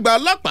ọ̀gá àgbà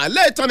ọlọ́pàá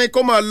lẹ́ẹ̀tàn ni kó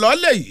máa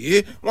lọ́lẹ̀ yìí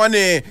wọ́n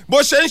ní bó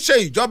ṣe ń ṣe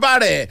ìjọba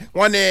rẹ̀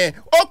wọ́n ní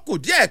ó kù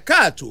díẹ̀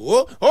káàtó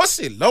ó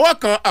sì lọ́wọ́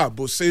kan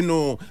ààbò sínú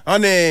wọ́n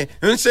ní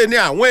ń ṣe ni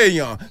àwọn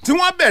èèyàn tí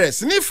wọ́n bẹ̀rẹ̀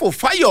sí ní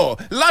fòfáyọ̀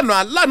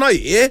lánàá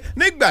yìí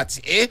nígbà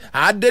tí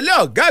àdélé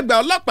ọ̀gá àgbà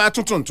ọlọ́pàá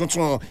tuntun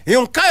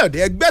ìhun Káyọ̀dé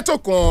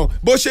Ẹgbẹ́tókun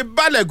bó ṣe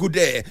balẹ̀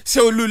gùdẹ̀ sí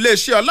olú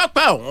iléeṣẹ́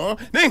ọlọ́pàá ọ̀hún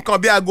ní nǹkan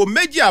bíi aago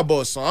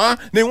 2:00 ọ̀sán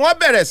ni wọ́n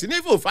bẹ̀rẹ̀ sí ní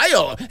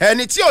fòfáyọ̀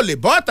ẹni tí ò lè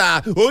bọ́ta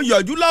ó ń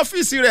yọjú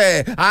lọ́fíìsì rẹ̀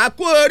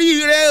àkú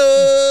oríire o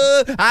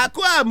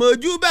àkú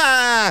àmójúbà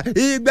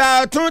ìgbà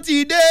ọ̀tún ti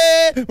dé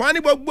wọ́n ní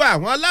gbogbo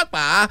àwọn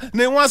ọlọ́pàá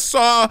ni wọ́n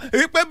sọ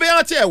wípé bí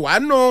wọ́n tiẹ̀ wà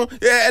nù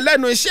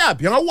ẹlẹ́nu iṣẹ́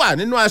àbí wọ́n wà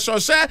nínú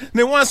aṣọṣẹ́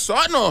ni wọ́n sọ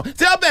ọ̀nà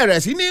tí wọ́n bẹ̀rẹ̀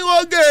sí ní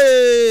oge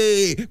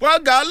wọ́n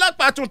ga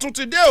ọlọ́pàá tuntun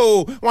ti dé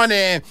o wọ́n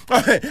ní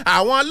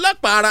àwọn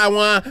ọlọ́pàá ara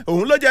wọn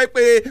òun ló jẹ́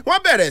pé wọ́n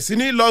bẹ̀rẹ̀ sí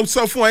ní lọ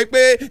sọ fún ẹ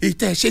pé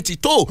ìtẹ̀ṣe ti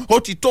tó ó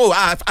ti tó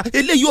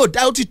eléyìí ò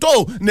dá ó ti tó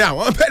ni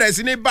àwọn bẹ̀rẹ̀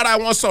sí ní bára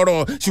wọn sọ̀rọ̀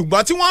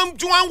ṣùgbọ́n tí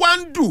wọ́n wá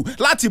ń dù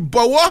láti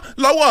bọ̀wọ́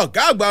lọ́wọ́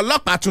ọ̀gá àgbà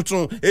ọlọ́pàá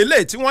tuntun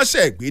eléyìí tí wọ́n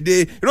ṣẹ̀ gbédè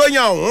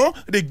ròyìn ọ̀hún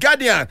The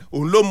Guardian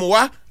òun ló mú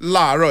wá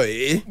láàárọ̀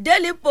yìí.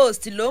 Daily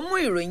Post ló mú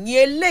ìròyìn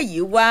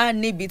eléyìí wá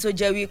níbi tó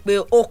jẹ́ wípé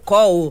ó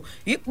kọ́ ò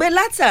wípé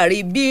látàrí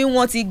bí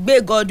wọ́n ti gbé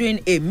Godwin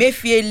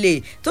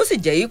Emefiele tó sì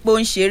jẹ́ wípé ó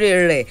ń ṣeré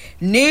rẹ̀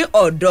ní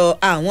ọ̀dọ̀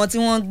àwọn tí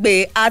wọ́n gbé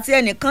àti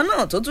ẹnìkan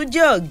náà tó tún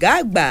jẹ́ ọ̀gá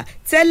àgbà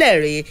tẹ́lẹ̀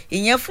rè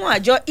ìyẹn fún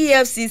àjọ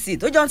EFCC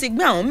tó jọ ti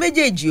gbé àwọn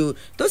méjèèjì o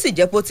tó sì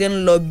jẹ́ pé ó ti ń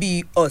lọ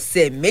bíi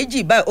ọ̀sẹ̀ méjì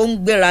báyìí ó ń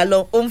gbéra lọ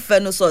ó ń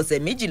fẹnu sọ ọ̀sẹ̀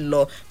méjì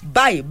lọ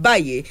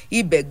báyìí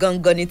ibẹ̀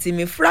gangan ni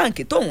Timi Frank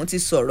tóun ti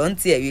sọ̀rọ̀ ń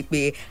tiẹ̀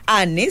wípé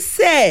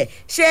àníṣe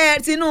ṣe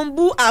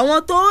Tinubu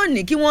àwọn tó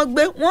ní kí wọ́n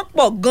gbé wọ́n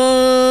pọ̀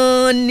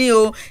gan-an ni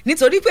o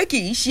nítorí pé kì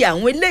í ṣe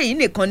àwọn eléyìí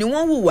nìkan ni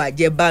wọ́n hùwà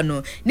ìjẹbánu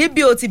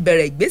níbi ó ti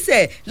bẹ̀rẹ̀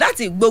ìgbésẹ̀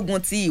láti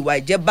gbógun ti ìwà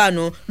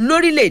ìjẹbánu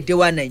lórílẹ̀‐èdè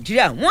wa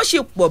Nàìjíríà wọ́n ṣe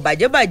pọ̀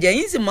bàjẹ́bàjẹ́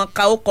yín sì mọ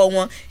ka ó kọ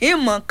wọn yín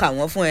mọ kà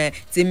wọ́n fún ẹ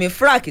Timi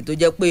Frank tó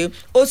jẹ́ pé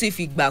ó sì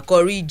fìgbà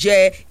kan rí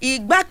jẹ́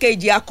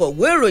igbákejì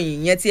akọ̀wé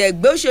ìròyìn yẹn ti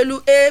ẹgbẹ́ òṣèlú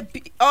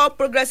All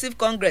Progressives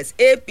Congress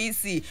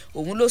APC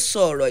òun ló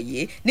sọ ọ̀rọ̀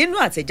yìí nínú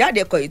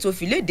àtẹ̀jáde kan yìí tó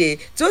fi léde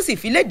tí ó sì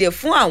fi léde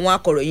fún àwọn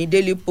akọ̀ròyìn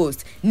Daily Post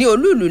ní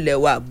olúùlú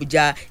lẹ̀wà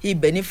Àbújá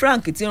ibẹ̀ ni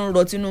Frank ti ń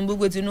rọ Tinubu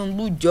pé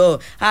Tinubu jọ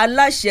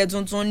aláṣẹ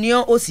tuntun ni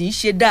ó sì ń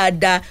ṣe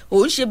dáadáa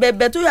òun ṣe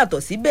bẹbẹ tó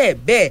yàtọ̀ sí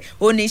bẹ́ẹ̀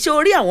ó ní ṣé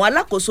orí àwọn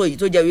alákòóso yìí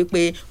tó jẹ́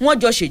wípé wọ́n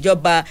jọ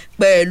ṣèjọba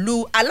pẹ̀lú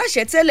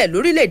aláṣẹ tẹ́lẹ̀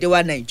lórílẹ̀‐èdè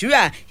wa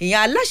Nàìjíríà ìyẹn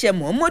aláṣẹ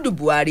Muhammadu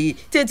Buhari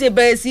tètè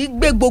bẹ̀rẹ̀ sí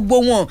gbé gbogbo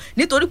wọn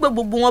nítorí pé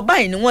gbogbo wọn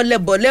báyìí ni wọ́n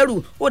lẹ́bọ lẹ́rù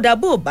ó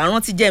dàbò ò bá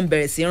rántí jẹ́ ń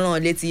bẹ̀rẹ̀ sí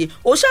rán létí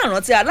ó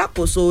ṣàrántí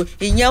alákòóso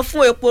ìyẹn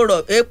fún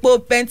epo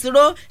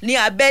pẹntiró ní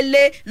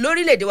abẹ́lé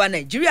lórílẹ̀‐èdè wa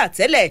Nàìjíríà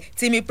tẹ́lẹ̀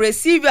Timi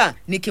Presivia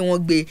ní kí wọ́n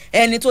gbé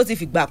ẹni tó ti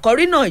fìgbà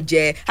kọrí náà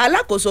jẹ́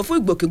alákòóso fún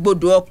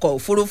ìgbòkègbodò ọkọ̀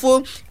òfurufú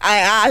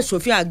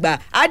aṣòfin àgbà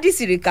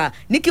Adisirika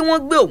ní kí wọ́n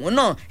gbé òun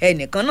náà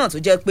ẹnìkan náà tó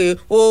jẹ́ pé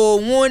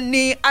òun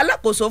ni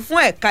alákòóso fún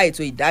ẹ̀ka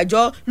ètò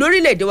ìdájọ́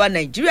lórílẹ̀‐èdè wa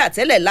Nàìjíríà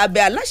tẹ́lẹ̀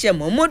lábẹ́ aláṣẹ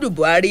Muhammadu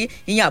Buhari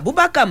ìyẹn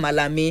Abubakar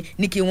Malami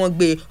ní kí wọ́n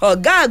gbé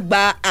ọ̀gá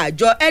àgbà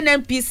àjọ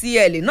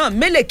NNPCL náà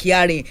Mele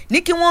Kyari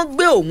ní kí wọ́n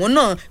gbé òun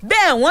náà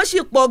bẹ́ẹ̀ wọ́n sì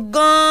pọ̀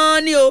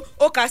gan-an ni o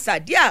ó ka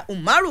Sadiya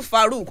Umaru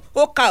Farouk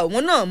ó ka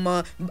òun náà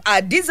mọ́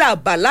Hadiza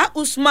Bala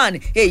Usman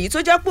èyí tó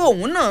jẹ́ pé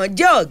òun náà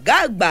jẹ́ ọ̀gá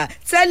àgbà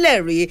tẹ́lẹ̀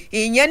rí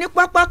ìyẹn ní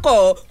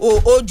pápákọ̀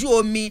ojú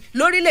omi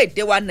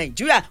lórílẹ̀‐èdè wa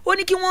Nàìjíríà ó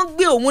ní kí wọ́n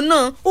gbé òun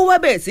náà ó wá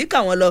bẹ̀rẹ̀ sí kà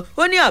wọ́n lọ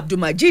ó ní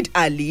Abdulmajid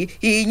Ali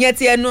ìyẹn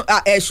ti ẹnu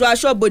ẹ̀ṣọ́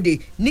aṣọ́bodè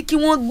ní kí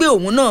wọ́n gbé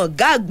òun náà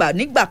ọ̀gá àgbà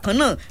nígbà kan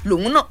náà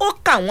lòun náà ó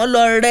kà wọ́n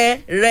lọ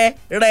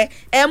rẹ́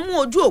ẹ mú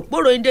ojú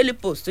òpó ròyìn Daily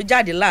Post tó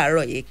jáde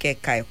láàárọ̀ yìí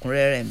kẹ́ka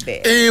ẹ̀kúnrẹ́rẹ́ ń bẹ̀.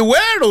 ìwé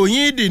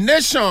ìròyìn The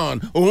Nation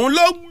òun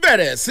ló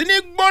bẹ̀rẹ̀ sí ní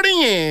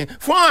gbóríyìn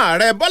fún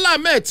ààrẹ Bọ́lá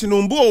Ahmed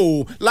Tinubu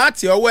o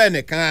láti ọwọ́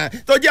ẹnìkan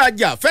tó jẹ́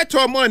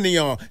ajàfẹ́tọ̀ọ́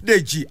ọmọnìyàn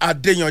Dèjì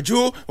Adéyanjú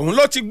òun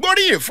ló ti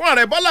gbóríyìn fún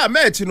ààrẹ Bọ́lá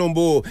Ahmed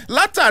Tinubu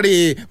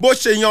látàrí bó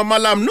ṣe yan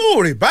Malam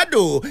Nuhu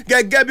Ribadu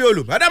gẹ́gẹ́ bí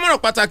olùbádámọ̀ràn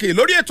pàtàkì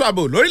lórí ètò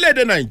ààbò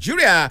lórílẹ̀‐èdè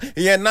Nàìjíríà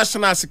ìyẹn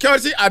National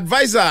Security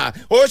Adviser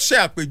ó ṣe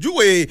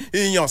àpèjúwe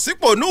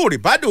ìyànsípò Nuhu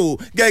Ribadu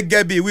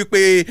gẹ́gẹ́ bí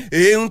wípé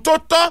èyí tó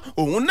tọ́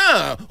òun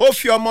náà ó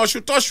fi ọmọ ṣu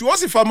tọ́ṣu ó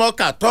sì fọmọ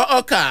ọkà tọ́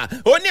ọkà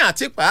ó ní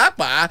àti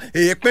pàápàá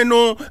ìpinnu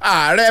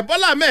ààrẹ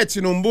Bọ́lá Ahmed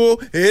Tinubu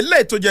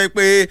eléyìí tó jẹ́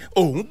pé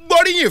òun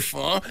gbóríyìn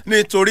fún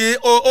nítorí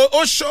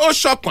ó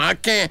ṣọkàn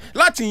akin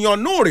láti yan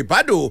Nuhu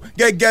Ribadu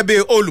gẹ́gẹ́ bí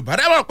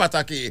olùbádámọ̀ràn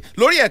pàtàkì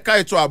lórí ẹ̀ka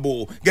ètò ààbò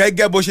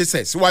gẹ́gẹ́ bó ṣe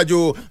sẹ̀ síwájú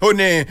ó ó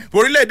ní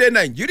orílẹ̀-èdè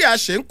nàìjíríà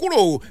ṣe ń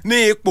kúrò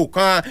ní ipò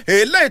kan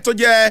eléyìí tó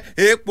jẹ́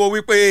ipò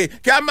wípé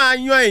kí a máa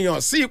yan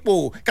èèyàn sí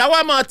ipò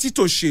káwá máa ti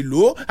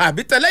tòṣèlú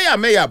àbí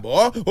tẹlẹ́yàmẹ̀yà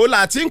bọ́ ó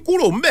là ti ń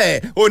kúrò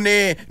ńbẹ̀ ó ní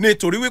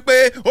nítorí wípé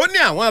ó ní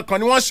àwọn kan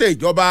ni wọ́n ṣe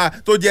ìjọba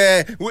tó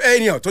jẹ́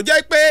èèyàn tó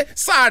jẹ́ pé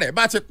sáà rẹ̀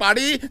bá ti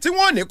parí tí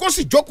wọ́n ní kó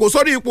sì jókòó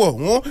sórí ipò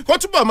ọ̀hún kó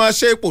túbọ̀ máa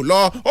ṣe ipò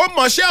lọ ó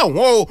mọṣẹ́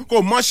ọ̀hún o kò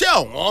mọṣẹ́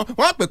ọ̀hún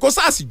wọ́n pè kó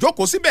sáàsì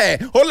jókòó síbẹ̀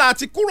ó là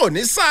ti kúrò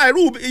ní sáà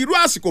irú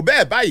àsìkò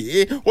bẹ́ẹ̀ báyìí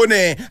ó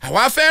ní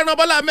àwa fẹ́ rán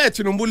Bọ́lá Ahmed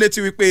Tinubu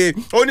létí wípé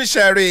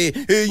oníṣẹ́rẹ̀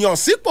èèyàn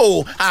sípò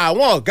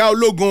àwọn ọ̀gá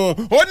ológun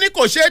ó ní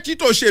kò ṣeé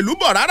títò òṣèlú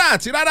bọ̀ rárá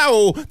àti rárá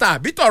o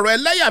tàbí tọ̀rọ̀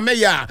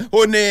ẹlẹ́yàmẹ̀yà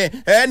ó ní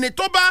ẹni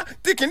tó bá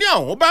tí kìíní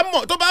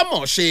ọ̀hún tó bá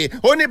mọ̀ ṣe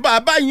ó ní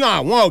bàbá yan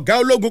àwọn ọ̀gá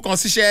ológun kan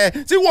síṣẹ́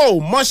tí wọn ò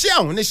mọṣẹ́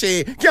ọ̀hún níṣe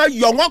kí wọ́n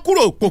yọ wọ́n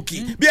kúrò pòkì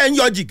bí ẹni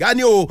yọ jìgá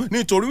ni o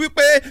nítorí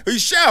wípé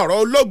iṣẹ́ ọ̀rọ̀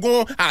ológun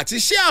àti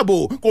iṣẹ́ ààbò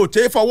kò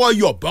tẹ́ fọwọ́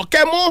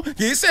yọ̀bọ́kẹ́ mú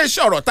kì í ṣe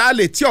ìṣọ̀rọ̀ tá a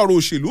lè ti ọ̀rọ̀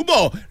òṣèlú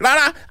bọ̀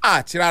rárá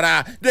àti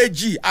rárá.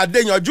 Dèjì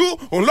Adéyanjú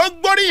òun ló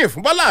gbóríyìn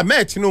fún Bọ́lá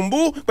Ahmed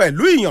Tinubu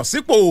pẹ̀lú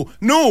ìyànsípò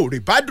Nuhu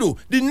Ribadu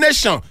The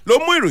Nation ló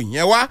mú ìròyìn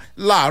yẹn wá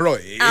láàárọ̀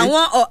yìí.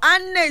 àwọn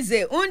Ohanaeze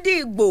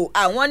Ndigbo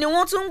àwọn ni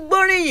wọ́n tún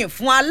gbóríyìn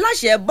fún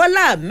aláṣẹ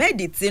Bọ́lá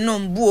Ahmed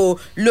Tinubu o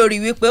lórí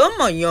wípé ó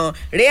mọ̀yàn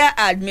Rear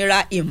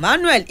Admiral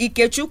Emmanuel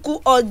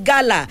Ikechukwu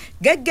Ogala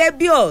gẹ́gẹ́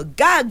bí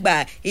ọ̀gá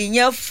àgbà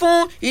ìyẹn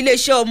fún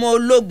iléeṣẹ́ ọmọ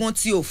ológun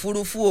ti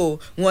òfurufú o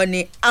wọ́n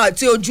ní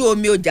àti ojú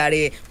omi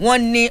ojàre wọ́n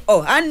ní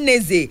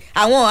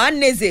àwọn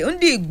Ohanaeze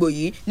Ndigbo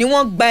yìí ni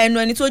wọ́n gba ẹnu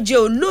ẹni tó jẹ́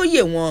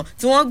olóyè wọn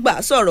tí wọ́n gbà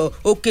sọ̀rọ̀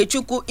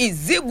Okechukwu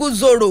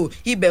Iziguzoro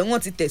ibẹ̀ wọ́n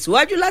ti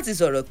tẹ̀síwájú láti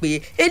sọ̀rọ̀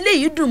pé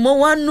eléyìí dùn mọ́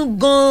wọn nú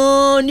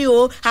gan-an ni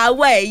o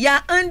àwa ẹ̀yà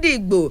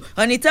Ndigbo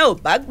ọ̀nìtẹ́ ò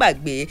bá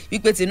gbàgbé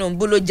wípé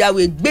Tinubu ló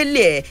jáwé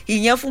gbélé ẹ̀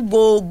ìyẹn fún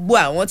gbogbo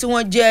àwọn tí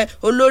wọ́n jẹ́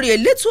olórí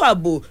elétò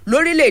ààbò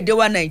lórílẹ̀‐èdè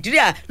wa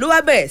Nàìjíríà ló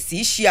wá bẹ̀rẹ̀ sí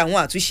í ṣe àwọn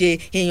àtúnṣe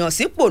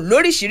ìyànsípò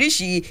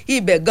lóríṣiríṣi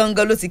ibẹ̀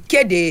gangan ló ti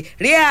kéde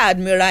Rear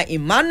Admiral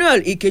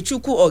Emmanuel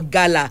Ikechukwu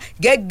Ogala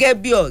gẹ́gẹ́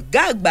bí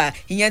ọ̀gá àgbà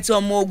ìyẹn tí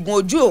ọmọ ogun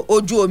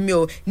ojú omi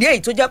o ní èyí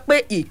tó jẹ́ pé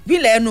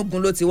ìpínlẹ̀ Enugu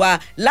ló ti wá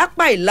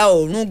lápá ìlà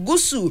oòrùn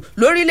gúúsù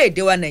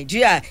lórílẹ̀‐èdè wa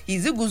Nàìjíríà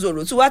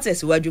Iziguzoro tún wá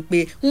tẹ̀síwájú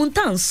pé ohun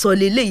tá à ń sọ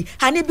lélẹ́yìí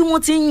a ní bí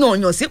wọ́n ti ń yan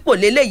èèyàn sípò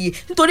lélẹ́yìí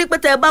nítorí pé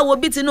tẹ́ ẹ bá wo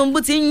bí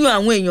Tinubu ti ń yan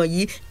àwọn èèyàn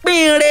yìí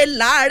pínre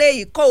láàárẹ̀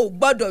ìkọ́ ò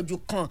gbọ́dọ̀ jù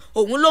kan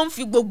òun ló ń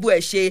fi gbogbo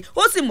ẹ̀ ṣe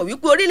ó sì mọ̀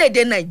wípé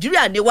orílẹ̀‐èdè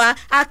Nàìjíríà ni wá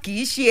a kì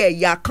í ṣe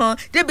ẹ̀yà kan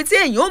débi tí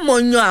èèyàn ò mọ̀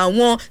yan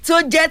àwọn tí ó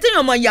jẹ́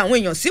téèyàn mọ̀ yan àwọn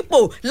èèyàn sípò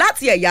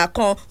láti ẹ̀yà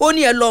kan ó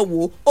ní ẹ lọ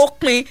wò ó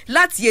pin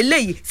láti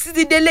eléyìí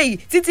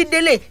títí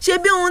délé ṣé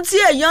bí ohun tí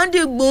èèyàn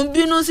Ndigbo ń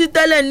bínú sí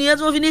tẹ́lẹ̀ nìyẹn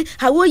tí wọ́n fi ní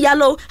àwo ìyá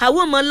lọ àwo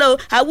ọmọ lọ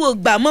àwo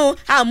ògbà mọ́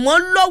àmọ́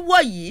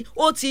lọ́wọ́ yìí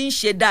ó ti ń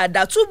ṣe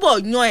dáadáa túbọ̀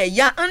yan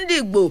ẹ̀yà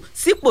Ndigbo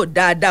sípò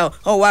dáadáa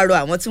ọwọ́ àrò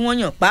àwọn tí wọ́n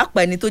yàn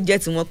pàápàá ẹni tó jẹ́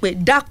tiwọn pé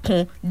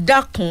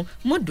dákun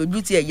mọ́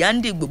dojú ti ẹ̀yà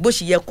Ndigbo bó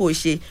ṣe yẹ kó o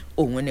ṣe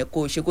òun ni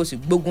kò ṣe kó sì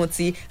gbógun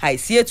ti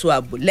àìsí ètò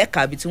ààbò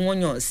lẹ́ka ibi tí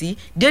wọ́n yàn sí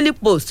Daily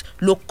Post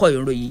ló kọ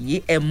ìròyìn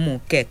yìí ẹ mú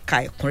kẹka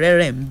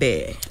ẹ̀kúnrẹ́rẹ́ ń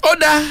bẹ̀. ó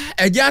dá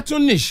ẹja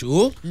tún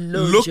nìṣó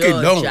lókè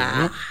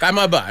lọ́hùn-ún ká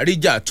má bàa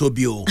ríjà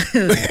tóbi o.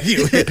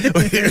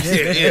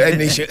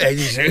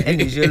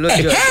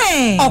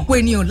 ọ̀pọ̀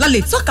ènìyàn la lè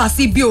tọ́ka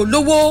sí bí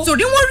olówó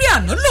torí wọ́n rí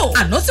àná lò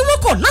àná tí wọ́n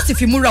kọ̀ láti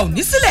fi múra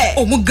òní sílẹ̀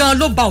òun gan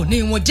ló ba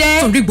òní wọn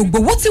jẹ́ torí gbogbo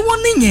owó tí wọ́n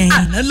níyẹn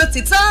àná ló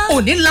ti tán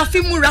òní la fi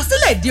múra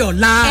sílẹ̀ di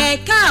ọ̀la ẹ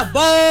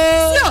káàbọ̀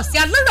sí ọ̀sẹ̀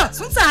alára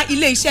túntà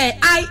ilé-iṣẹ́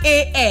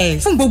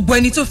IAS fún gbogbo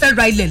ẹni tó fẹ́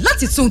ra ilẹ̀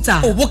láti túntà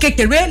owó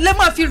kékeré lẹ́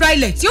máa fi ra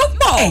ilẹ̀ tí ó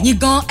pọ̀ ẹ̀yin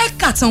gan ẹ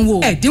kàtàn wò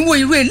ẹ̀dínwó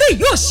irú eléyìí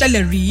yóò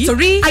ṣẹlẹ̀ rí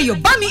torí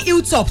Ayọ̀bámi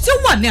Hilltop tí ó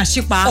wà ní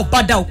Àṣìpa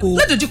Ọ̀bádà Òkò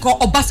ládojúkọ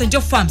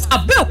Ọbásanjọ́ Farms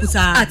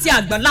Abẹ́òkúta àti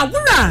Àgbàlá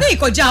Wúrà ní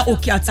ìkọjá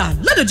Òkè Àtà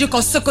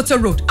ládojúkọ Sokoto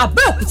Road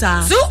Abẹ́òkúta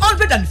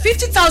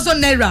 250,000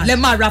 naira lẹ́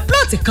máa ra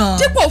plọ̀tì kan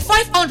dípò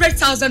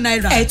 500,000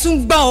 naira ẹ̀ tún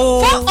gbọ́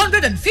o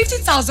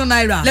 450,000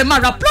 naira lẹ́ máa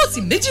ra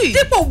plọ̀tì méjì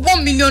dípò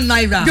 1 million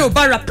naira bí o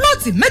bá ra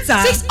plọ̀tì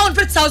mẹ́ta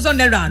 600,000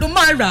 naira ló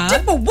máa rà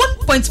dípò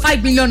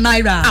 1.5 million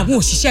naira àwọn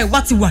òṣìṣẹ́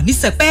wa ti wà ní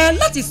sẹpẹ́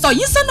láti sọ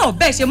yín sọ́nà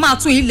bẹ́ẹ̀ ṣe máa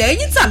tún ilẹ̀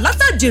yín tà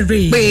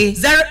látàjèrè pé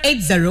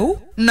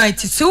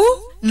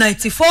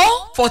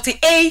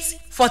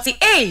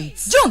 08092244848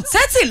 June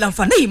 30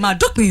 làǹfààní yìí máa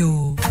dópin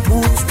o.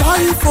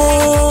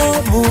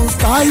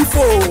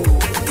 Mustaifo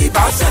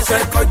ibà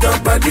ṣẹ̀ṣẹ̀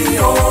kọjọ́gbọ́n ní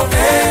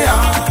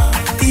ọ̀rẹ́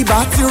ibà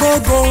ti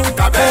rógo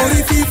orí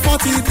fífọ́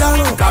ti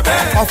dáràn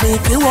ọ̀fìn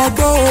kí wọ́n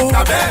gbó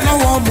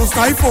lọ́wọ́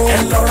Mustaifo. ẹ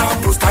lọ ra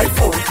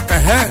Mustaifo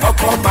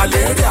ọkọ̀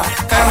malaria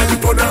ara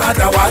gbígbóná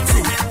àdáwátì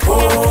ó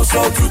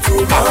sọ tútù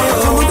mọ́.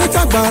 àwọn ọmọdé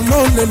jàgbá ló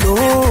lè lò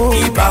ó.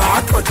 ibà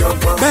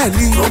àkànjọ̀gbọ́n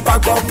bẹ́ẹ̀ni ló bá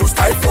gbọ́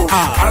Mustaifo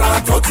ara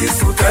tó ti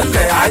sùn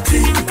tẹ́lẹ̀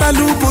ají.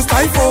 pẹ̀lú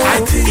Mustaifo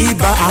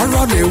ibà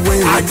arọ lè wé.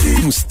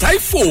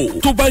 Mustaifo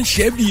tó bá ń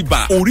ṣe é bí ibà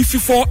orí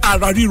fífọ́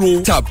ara ríro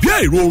tàbí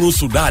àìróorun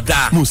sùn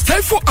dáadáa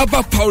Mustaifo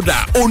herbal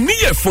powder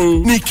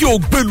oníyẹ̀fun ni kí o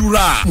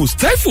gbẹlura.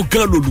 Mustapha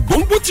gan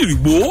lòlùgbòǹgbò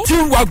tìrìgbò tí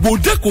ń wa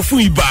gbòdẹ́kọ̀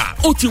fún ibà.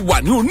 Ó ti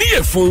wà ní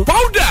oníyẹ̀fun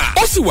powder.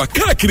 Ó sì wà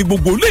káàkiri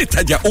gbogbo ilé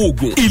ìtajà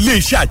oògùn.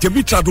 Ilé-iṣẹ́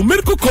àjẹbí Trado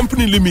Medical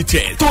Company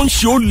Limited tó ń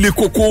ṣe ó le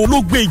koko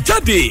ló gbé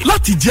jáde.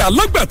 Láti jẹ́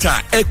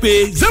alágbàtà ẹ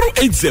pè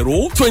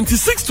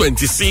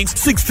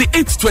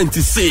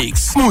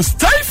 080-2626-6826.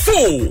 Mustapha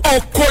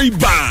ọkọ̀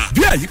ibà.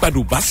 Bí àyípadà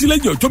ò bá sí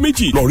lẹ́yìn ọjọ́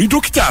méjì lọ rí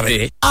dókítà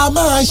rẹ. A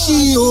máa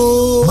ṣí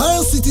o.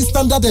 Man City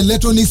Standard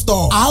Electronic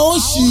Store. A ó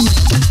ṣí.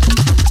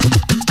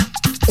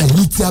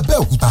 Ẹ̀yin ti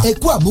Abẹ́òkúta ẹ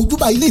kú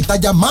àmójúbà ilé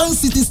ìtajà Man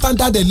City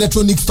Standard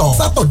Electronic Store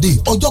Saturday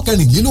ọjọ́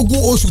 14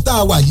 oṣù tá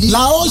a wà yìí la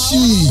ó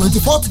ṣí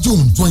 24th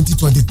June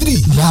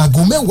 2023 láago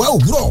 10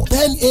 òwúrọ̀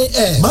 10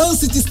 a.m. Man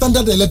City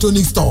Standard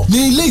Electronic Store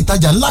ní ilé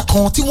ìtajà ńlá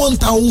kan tí wọ́n ń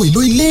ta ohun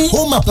èlò ilé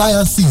home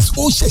appliances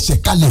ó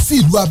ṣẹ̀ṣẹ̀ kalẹ̀ sí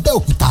ìlú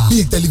Abẹ́òkúta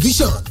bíi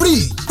tẹlifíṣàn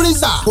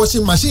freezer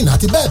washing machine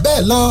àti bẹ́ẹ̀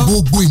bẹ́ẹ̀ lọ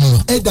gbogbo ènìyàn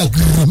ẹ̀dà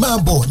gírí máa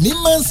bọ̀ ní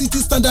Man City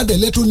Standard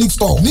Electronic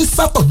Store ní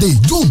Saturday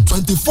June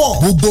 24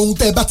 gbogbo ohun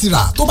tẹ́ bá ti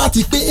rà tó bá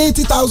ti pé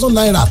 80,000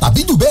 naira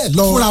tàbí jù bẹ́ẹ̀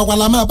lọ. Fúnra wa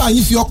la máa bá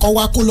yín fi ọkọ̀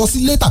wa kó lọ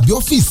sílé tàbí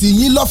ọ́fíìsì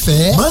yín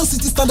lọ́fẹ̀ẹ́. Man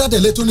City Standard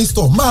Electronic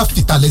Store máa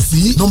fìkàlẹ̀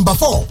sí nọ́mbà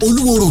 4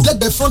 Olúwo Road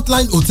lẹ́gbẹ̀ẹ́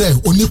Frontline Hotel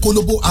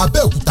Oníkólóbó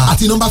Abẹ́òkúta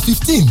àti nọ́mbà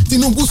 15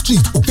 Tinubu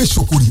Street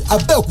Òkè-Ṣòkòrì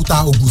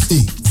Abẹ́òkúta Ogun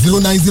State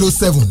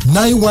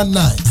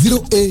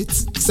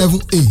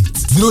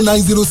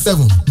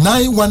 0907-919-0878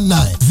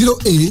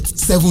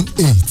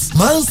 0907-919-0878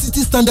 Man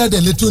City Standard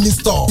Electronic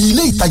Store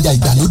ilé ìtajà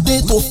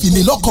ìgbàlódé tó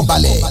fini lọ́kàn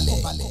balẹ̀.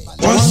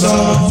 Wọ́n sọ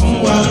fún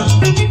wa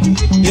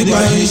nípa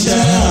iṣẹ́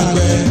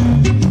àgbẹ̀.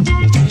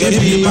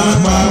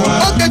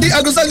 Okedi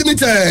Agrosal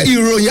Limited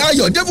ìròyìn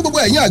ayọ̀ dé fún gbogbo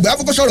ẹ̀yin àgbẹ̀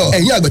afọ́kọ́sọ̀rọ̀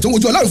ẹ̀yin àgbẹ̀ tó ń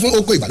wojú Ọlọ́run fún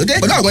oko ìgbàlódé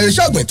pẹ̀lú àwọn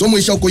irinṣẹ́ àgbẹ̀ tó mú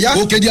iṣẹ́ oko yá.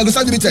 Okedi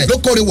Agrosal Limited ló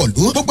kórè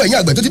wọ̀lú gbogbo ẹ̀yin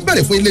àgbẹ̀ tó ti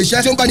bẹ̀rẹ̀ fún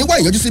ilé-iṣẹ́ tí ó ń bá ní wá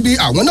ìyanjú sí bí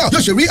àwọn náà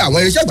yóò ṣe rí àwọn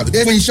irinṣẹ́ ìgbàlódé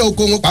fún iṣẹ́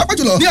oko wọn pàápàá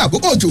jùlọ ní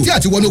àkókò òjò tí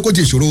àti wọnú oko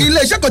di ìṣòro.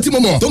 Ilé-iṣẹ́ kan tí mo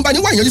mọ̀ tó ń bá ní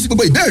wá ìyanjú sí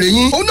gbogbo ìbéèrè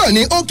yín òun náà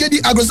ni Okedi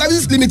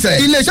Agroservices Limited.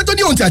 Ilé-iṣẹ́ tó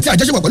ní òǹtẹ̀ àti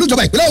àjọṣepọ̀ pẹ̀lú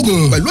ìjọba ìpínlẹ̀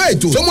Ògùn pẹ̀lú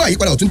ètò tó mú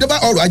àyípadà ọ̀tun dé bá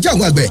ọrọ̀ ajé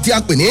àwọn àgbẹ̀ tí a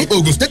pè ní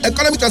Ogun State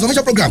Economic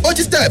Transformation Program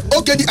OTSTEP.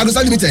 Okedi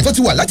Agroservices Limited tó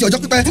ti wà láti ọjọ́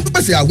pípẹ́ fún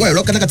pípèsè àwọn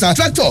ẹ̀rọ katakata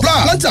tractor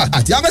planter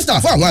àti harvester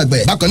fún àwọn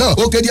àgbẹ̀. Bákan náà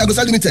Okedi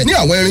Agrosal Limited ní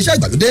àwọn irinṣẹ́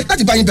ìgbàlódé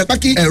láti bá yín bẹ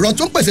pákí ẹ̀rọ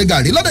tó ń pèsè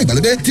gàrí lọ́dọ̀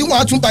ìgbàlódé tí wọ́n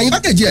á tún bá yín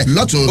pákéjì ẹ̀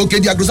lọ́tùn.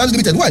 Okedi Agrosal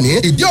Limited wà ní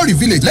Ìdíòrì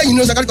village lẹ́yìn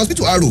New Secondary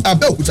Hospital Aro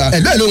Abẹ́òkúta.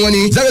 Ẹ̀lọ́ wọn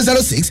ní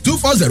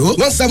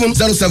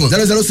 006-240-1707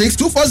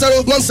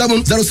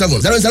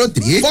 006-240-1707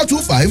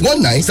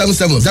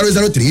 003-425-1977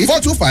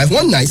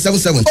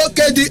 003-425-1977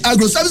 Okedi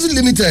Agroservices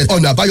Limited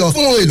ọ̀nà àbáyọ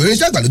fún èlò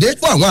irinṣẹ́ ìgbàlódé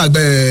fún àwọn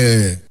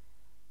àgbẹ̀.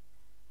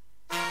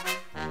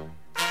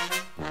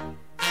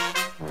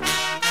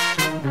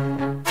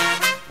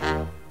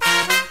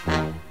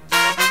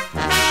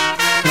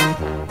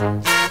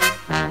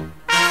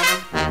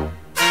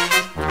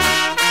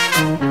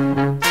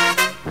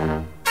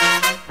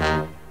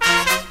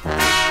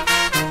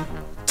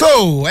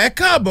 ẹ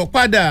káàbọ̀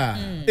padà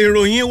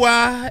ìròyìn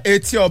wa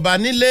etí ọba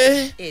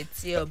nílé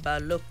etí ọba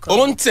lóko.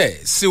 ó ń tẹ̀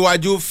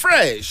síwájú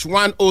fresh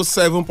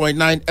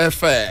 107.9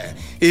 FM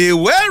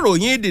ìwé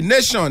ìròyìn The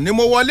Nation ni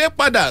mo wọlé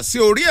padà sí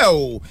orí ẹ̀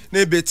o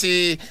níbi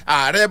tí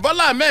ààrẹ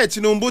Bọ́lá Ahmed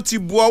Tinubu ti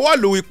bu ọwọ́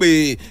lù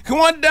wípé kí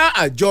wọ́n dá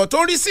àjọ tó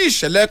ń rí sí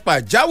ìṣẹ̀lẹ̀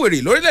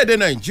pàjáwìrì lórílẹ̀‐èdè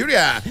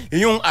Nàìjíríà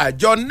ìyún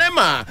àjọ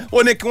NEMA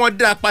ó ní kí wọ́n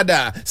dá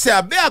padà sí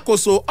abẹ́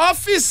àkóso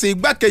ọ́fíìsì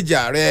igbákejì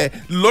ààrẹ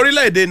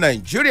lórílẹ̀‐èdè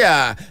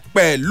Nàìjíríà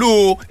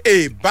pẹ̀lú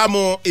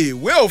ìbámu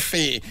ìwé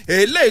òfin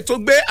eléyìí tó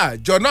gbé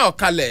àjọ náà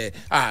kalẹ̀.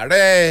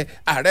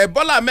 ààrẹ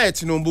Bọ́lá Ahmed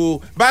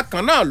Tinubu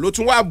bákan náà ló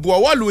tún wá bu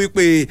ọwọ́ lù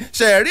wípé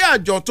ṣe rí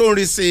àjọ tó ń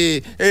rí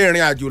sí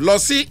ìrìn àjò lọ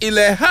sí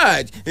ilẹ̀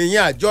hajj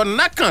ìyẹn àjọ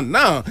NACAN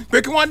náà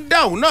pé kí wọ́n dá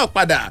òun náà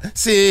padà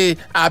sí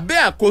abẹ́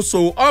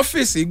àkóso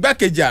ọ́fíìsì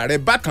igbákejì ààrẹ.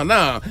 Bákan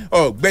náà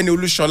ọ̀gbẹ́ni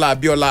Olúṣọlá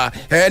Abíọ́lá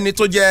ẹni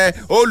tó jẹ́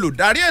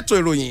olùdarí ètò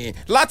ìròyìn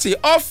láti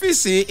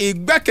ọ́fíìsì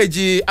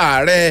igbákejì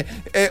ààrẹ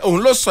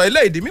òun ló sọ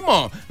eléyìí di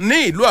mímọ̀ ní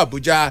ìlú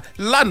Àbújá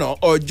lánàá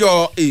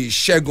ọjọ́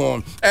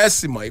Ìṣẹ́gun. ẹ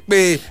sì mọ̀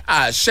pé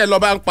àṣẹ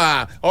lọ́ba ń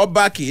pa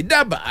ọba kì í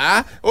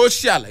dábàá. ó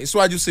ṣe àlàyé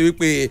síwájú sí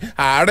wípé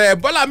ààrẹ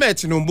Bọ́lá Ahmed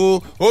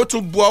Tinubu ó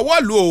tún bu ọwọ́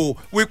lù ó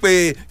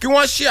wípé kí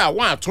wọ́n ṣe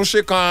àwọn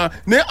àtúnṣe kan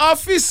ní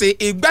ọ́fíìsì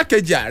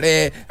igbákejì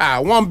ààrẹ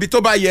àwọn ibi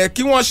tó bá yẹ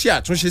kí wọ́n ṣe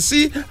àtúnṣe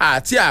sí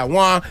àti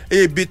àwọn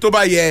ibi tó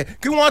bá yẹ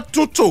kí wọ́n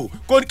tún tò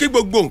kí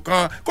gbogbo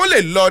nǹkan kó lè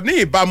lọ ní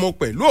ìbámu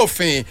pẹ̀lú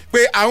òfin pé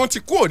àwọn ti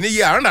kúrò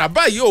níye àrùn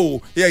àbáyé o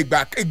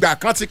ìgbà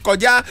kan ti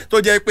kọjá tó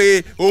jẹ́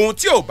pé ohun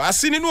tí ò bá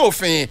sí nínú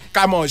òfin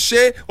ká mọ̀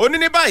ṣe ó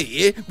ní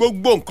báyìí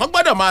gbogbo nǹkan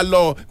gbọ́dọ̀ máa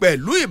lọ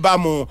pẹ̀lú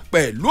ìbámu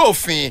pẹ̀lú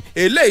òfin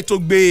eléyìí tó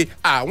gbé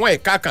àwọn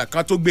ẹ̀ka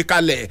kankan tó gbé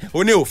kalẹ̀ ó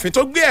ní òfin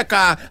tó gbé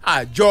ẹ̀ka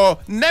àjọ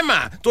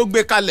NEMA tó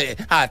gbé kalẹ̀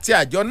àti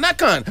àjọ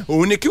NACAN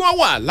òun ni kí wọ́n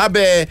wà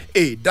lábẹ́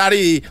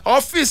ìdarí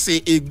ọ́fíìsì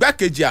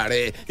igbákejì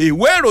ààrẹ.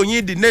 ìwé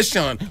ìròyìn The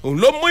Nation òun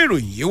ló mú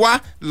ìròyìn yìí wá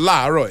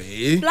láàárọ̀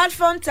yìí.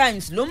 Platform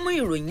Times ló mú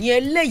ìròyìn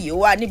eléyìí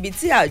wá níbi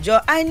tí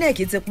àjọ INEC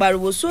ti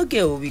pariwo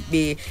sókè ò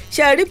wípé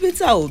ṣe rí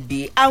Peter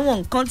Obi àwọn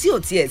nǹkan tí ò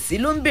tiẹ̀ sí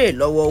ló ń béèrè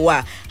lọ́wọ́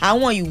wa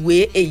àwọn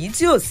ìwé èyí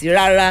tí ò sí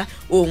rárá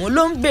òun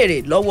ló ń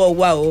béèrè lọ́wọ́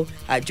wa o.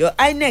 àjọ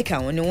INEC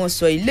àwọn ni wọ́n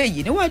sọ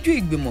eléyìí níwájú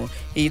ìgbìmọ̀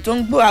èyí tó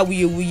ń gbọ́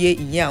awuyewuye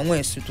ìyẹn àwọn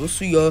ẹ̀sùn tó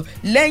súyọ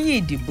lẹ́yìn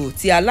ìdìbò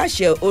tí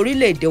aláṣẹ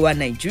orílẹ̀-èdè wa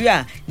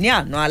Nàìjíríà ní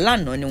àná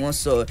alánà ni wọ́n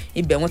sọ.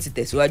 Ibẹ̀ wọ́n ti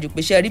tẹ̀síwájú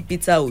pé ṣe rí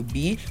Peter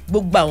Obi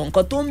gbogbo àwọn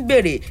nǹkan tó ń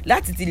béèrè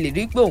láti ti lè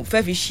rí pé òun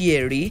fẹ́ fi ṣe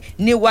ẹ̀rí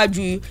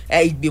níwájú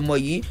ìgbìmọ̀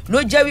yìí ló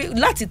jẹ́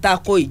láti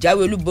tako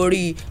ìjáwé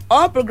olúborí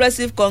All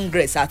Progressives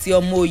Congress àti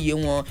ọmọ òye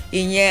wọn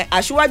ìyẹn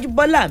Aṣíwájú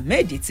Bọ́lá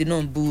Ahmed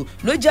Tinubu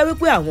ló jẹ́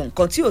wípé àwọn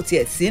nǹkan tí ò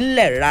tiẹ̀ sí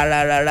ńlẹ̀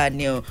rárá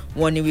ni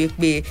wọ́n ní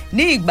wípé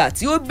ní ìgbà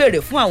tí ó béèrè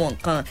fún àwọn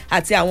nǹkan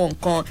àti àwọn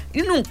nǹkan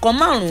nínú nǹkan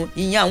márùn-ún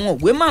ìyẹn àwọn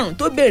òwe márùn-ún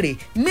tó béèrè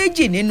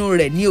méjì nínú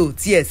rẹ̀ ni ò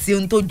tiẹ̀ sí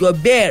ohun tó jọ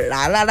bẹ́ẹ̀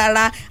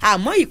rárá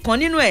àmọ́ ìkan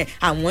nínú ẹ̀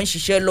àwọn ń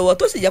ṣiṣẹ́ lọ́wọ́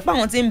tó sì jẹ́ pé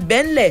àwọn tí ń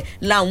bẹ́ ńlẹ̀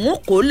làwọn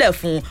kò lẹ̀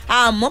fún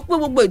àmọ́ pé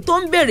gbogbo ètò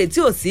ń béèrè tí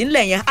ò sí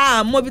ńlẹ̀ yẹn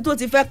àmọ́ ibi tó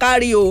ti fẹ́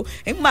kárí o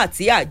nígbà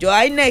tí àjọ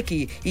INEC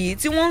èyí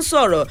tí wọ́n ń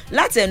sọ̀rọ̀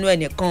látẹnu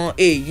ẹnìkan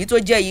èyí tó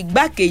jẹ́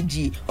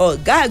igbákejì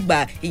ọ̀gá àgbà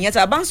ìyẹn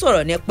tá a bá ń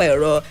sọ̀rọ̀ nípa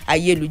ẹ̀rọ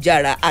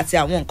ayélujára àti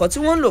àwọn nǹkan tí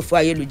wọ́n ń lò fún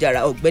ayélujára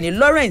ọ̀gbẹ́ni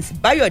Lawrence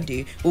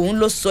Bayode òun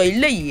ló sọ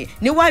eléyìí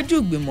níwájú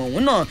ìgbìmọ̀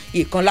òun náà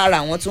ìkan lára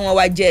àwọn tí wọ́n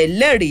wá jẹ́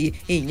ẹlẹ́rìí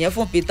ìyẹn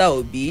fún Peter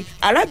Obi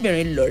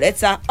arábìnrin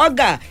Loretta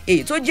Oga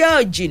èyí tó jẹ́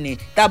ọ̀jìnì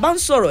tá a bá ń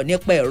sọ̀rọ̀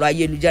nípa ẹ̀rọ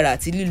ayélujára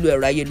àti lílo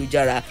ẹ̀rọ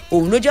ayélujára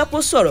òun ló jẹ́ pé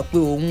ó sọ̀rọ̀ pé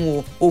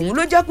òun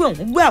ló jẹ́ pé òun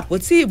gbé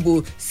àpótí ìbò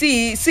sí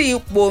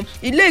ipò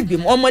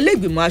ọmọ ilé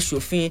ìgbìmọ̀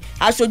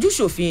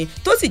aṣojú-ṣòfin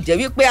tó sì jẹ́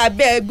wípé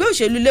abẹ́ ẹgbẹ́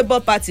òṣèlú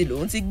Labour Party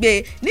lòun ti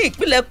gbé ní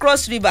ìpínlẹ̀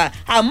Cross River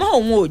àmọ́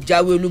òun ò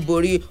jáwé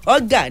olúborí.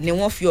 Ọ̀gá ni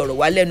wọ́n fi ọ̀rọ̀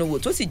wá lẹ́nu wò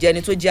tó sì jẹ́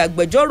ẹni tó jẹ́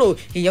agbẹjọ́rò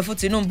ìyẹn fún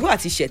Tinubu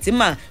àti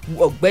Shettima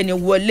ọ̀gbẹ́ni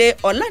Wọlé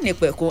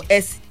Ọlánìpẹ̀kun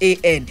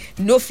SAN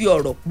ló fi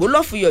ọ̀rọ̀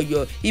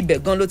pólọ́fuyọ̀yọ̀ ibẹ̀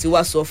gan ló ti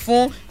wá sọ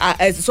fún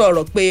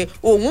sọ̀rọ̀ pé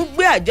òun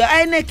gbé àjọ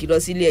INEC lọ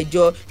sí ilé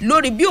ẹjọ́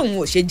lórí bí òun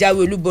ò ṣe jáwé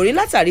olúborí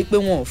látàrí pé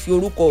wọn ò fi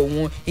orúkọ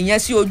òun ìyẹn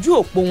sí ojú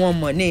òpó wọn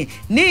mọ̀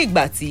ní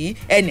ìgbà tí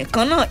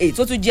ẹnìkan náà èyí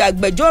tó tún jẹ́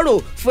agbẹjọ́rò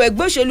fún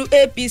ẹgbẹ́ òṣèlú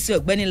APC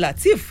ọ̀gbẹ́ni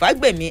Lateef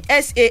Fagbemi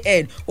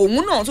SAN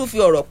òun náà tún fi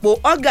ọ̀rọ̀ po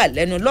Ọ̀gá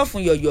lẹ́nu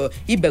lọ́fun-yọ̀yọ̀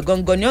ibẹ̀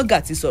gangan ni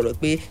Ọ̀gá ti sọ̀rọ̀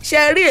pé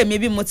ṣe rí èmi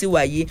bí mo ti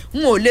wà yìí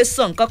n ò lè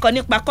sọ nǹkan kan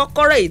nípa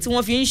kọ́kọ́rọ́ èyí tí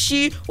wọ́n fi ń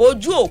ṣí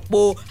ojú òpó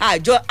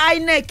àjọ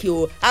INEC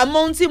o àmọ́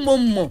ohun tí mo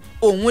mọ̀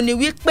òun ni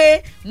wípé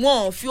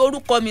wọn ò fi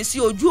orúkọ mi sí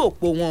ojú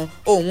òpó wọn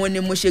òun ni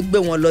mo ṣe gbé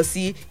wọn lọ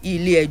sí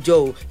ilé ẹjọ́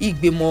o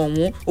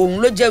ìgbìmọ̀ òun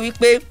ló jẹ́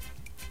wípé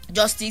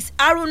Justice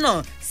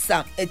Haruna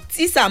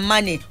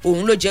Tisamani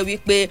òun ló jẹ́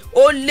wípé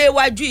ó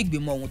léwájú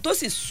ìgbìmọ̀ ọ̀hún tó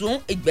sì sún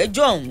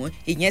ìgbẹ́jọ́ ọ̀hún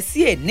ìyẹn sí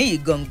ẹ̀ní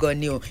ìgangan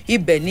ni o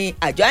ibẹ̀ ni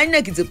àjọ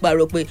INEC ti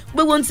parọ́ pé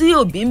gbogbo ohun tí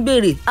Òbí ń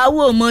béèrè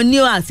àwọn ọmọ ní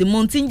o àti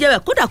mo ti ń jẹ́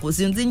bẹ́ẹ̀ kódà kò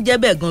sí ohun tí ń jẹ́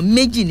bẹ́ẹ̀ gan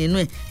méjì nínú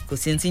ẹ̀ kò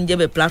sí ohun tí ń jẹ́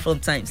bẹ́ẹ̀ Platform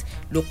Times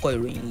ló kọ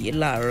ìròyìn yìí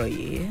láàárọ̀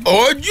yìí.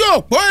 ojú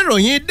òpó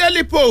ìròyìn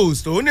Daily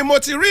Post òun ni mo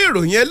ti rí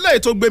ìròyìn eléyìí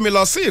tó gbé mi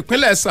lọ sí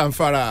ìpínlẹ̀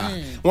Zamfara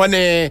wọ́n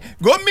ní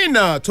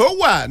gómìnà tó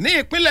wà ní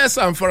ìpínlẹ̀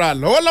Zamfara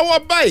lọ́wọ́lọ́wọ́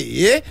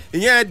báyìí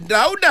ìyẹn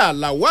Dáúdà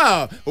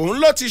Lawal òun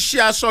ló ti ṣe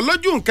aṣọ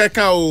lójú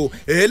nkankan o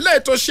eléyìí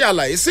tó ṣe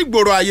àlàyé sí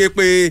gbòòrò ayé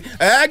pé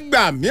ẹ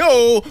gbà mí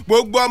o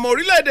gbogbo ọmọ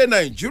orílẹ̀-èdè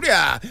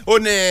Nàìjíríà ó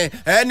ní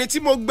ẹni tí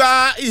mo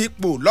gba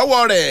ipò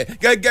lọ́wọ́ rẹ̀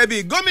gẹ́gẹ́ bí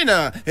gómìnà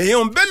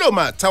èyàn Bello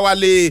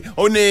Matawalle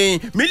ó ní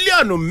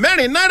mílíọ̀nù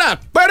 4 náírà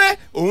péré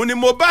òun ni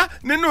mo bá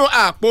nínú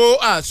àpò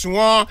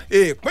àsùnwọ̀n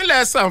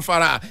ìpínlẹ̀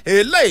Zamfara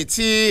eléyìí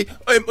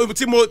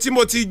tí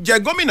mo ti jẹ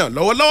gómìnà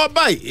lọ́wọ́lọ́wọ́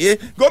báyìí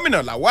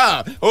gómìnà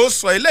Lawal ó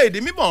sọ eléyìí di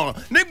mímọ̀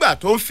nígbà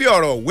tó ń fi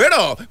ọ̀rọ̀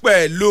wérọ̀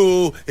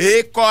pẹ̀lú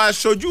ikọ̀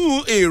aṣojú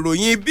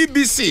ìròyìn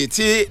BBC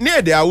ti ní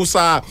èdè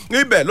Haúsá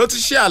ibẹ̀ ló ti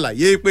ṣe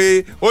àlàyé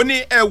pé ó ní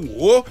ẹ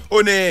wò ó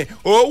ní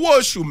owó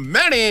oṣù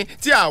 4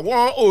 tí àwọn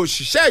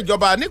òṣìṣẹ́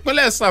ìjọba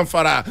nípínlẹ̀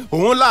Zamfara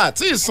òun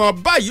láti san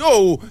báyìí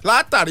o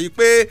látàrí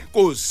pé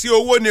kò sí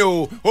owó ni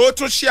o ó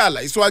tún ṣe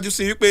àlàyé síwájú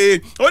sí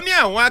wípé ó ní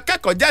àwọn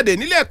akẹ́kọ̀ọ́ jáde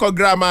nílé ẹ̀kọ́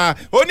girama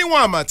ó ní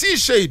wọn àmọ́ tí ì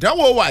ṣe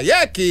ìdánwò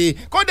wáyẹ́ẹ̀kì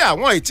kódà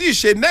àwọn ì tí ì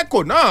ṣe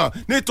NECO náà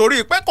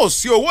nítorí pé kò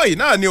sí owó yìí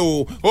náà ni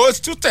o ó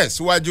tún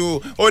tẹ̀síwájú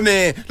ó ní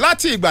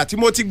láti ìgbà tí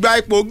mo ti gba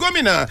ipò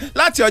gómìnà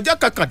láti ọjọ́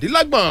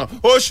 29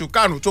 oṣù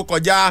karùn-ún tó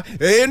kọjá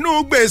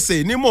inú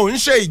gbèsè ni mò ń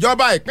ṣe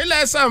ìjọba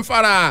ìpínlẹ̀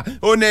Zamfara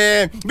ó ní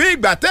bí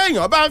ìgbà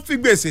téèyàn bá ń fi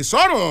gbèsè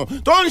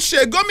sọ́rùn tó ń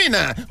ṣe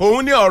gómìnà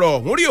òun ní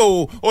ọ̀rọ̀ òun rí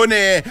o ó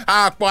ní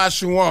àpò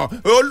àsùnwọ̀n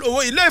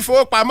ilé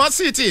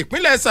ìfowópamọ́sí ti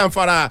ìpínlẹ̀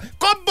Zamfara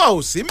kọ́bọ̀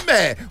ò sí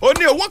mbẹ̀ ó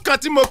ní owó kan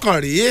tí mo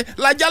kàn rí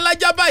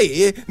lájálájá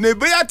báyìí ní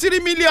bóyá 3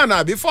 mílíọ̀nù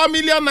àbí 4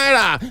 mílíọ̀nù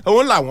náírà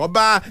òun làwọn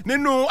bá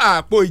nínú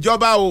àpò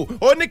ìjọba o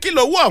ó ní kí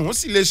lówó ọ̀hún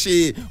sì lè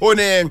ṣe ó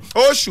ní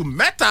oṣù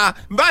 3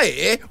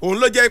 báyìí òun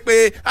ló jẹ́ pé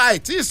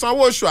àìtí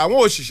ìsanwó oṣù àwọn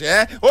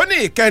òṣìṣẹ́ ó ní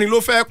ìkẹrin ló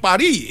fẹ́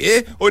parí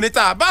yìí ó ní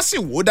tá a bá sì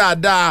wò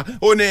dáadáa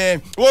ó ní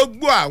ó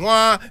gbọ́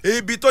àwọn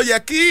ibi tó yẹ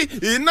kí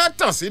iná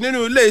tàn sí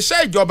nínú ilé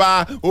iṣẹ́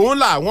ìjọba òun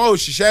làwọn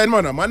òṣìṣẹ́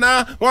mọ̀nàmọ́ná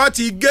wọ́n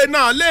ti gé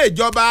náà lé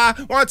ìjọba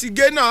wọ́n ti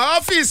gé náà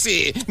ọ́fíìsì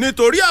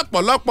nítorí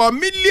ọ̀pọ̀lọpọ̀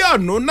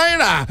mílíọ̀nù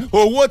náírà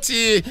owó tí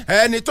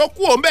ẹni tó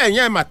kú òun bẹ́ẹ̀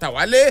yẹn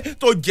Matawalle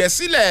tó jẹ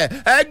sílẹ̀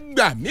ẹ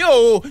gbà mí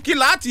o kí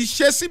láti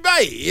ṣe sí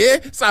báyìí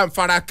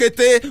Zamfara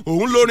kété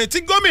òun lórin tí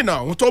gómìnà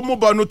òun tó mú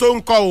bọnu tó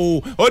ń kọ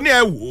o ó ní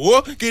ẹ wò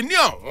ó kíní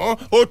ọ̀hún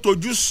ó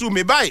tojú sú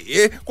mi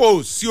báyìí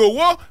kò sí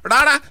owó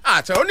rárá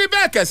àti ó ní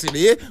bẹ́ẹ̀ kẹ̀sì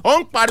rí ó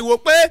ń pariwo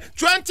pé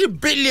 20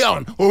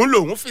 billion òun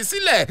lòun fi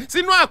sílẹ̀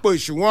sínú àpò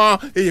ìṣùwọ̀n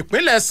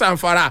ìpínlẹ̀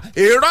Zamfara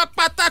èrò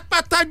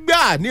pátápátá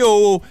gbà ní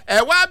o ẹ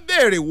wá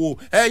béèrè wò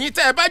ẹ̀yin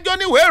tẹ́ ẹ bá jọ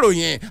níwèé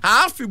ìròyìn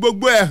àá fi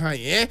gbogbo ẹ̀ hàn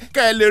yín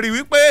kẹ́ ẹ lè rí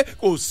wípé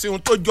kò sí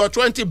ohun tó jọ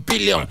 20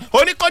 billion ó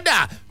ní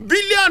kódà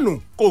bílíọ̀nù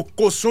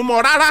kò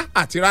súnmọ́ rárá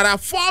àti rárá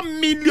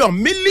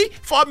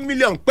 4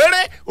 million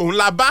péré òun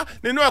la bá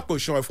nínú àpò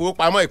ìṣùwọ̀n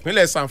ìfowópamọ́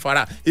ìpínlẹ̀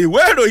Zamfara ìwé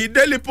ìròyìn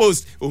Daily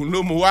Post òun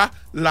ló mú wá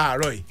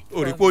láàárọ̀ yìí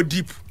òrìpó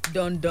deep.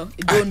 dondo.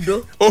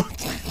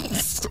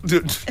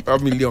 4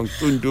 million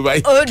tó ń do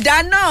báyìí.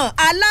 ọ̀dà náà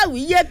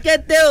aláwìyé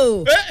kété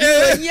o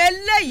ìròyìn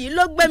eléyìí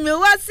ló gbé mi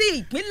wá sí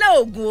ìpínlẹ̀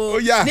Ògùn o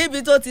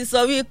níbi tó ti sọ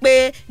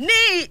wípé ní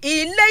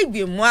ilé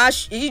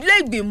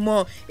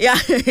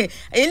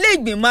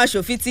ìgbìmọ̀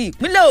aṣòfin ti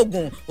ìpínlẹ̀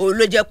Ògùn òun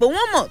ló jẹ́ pé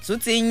wọ́n mọ̀ tún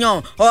ti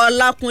yan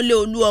Ọlákúnlé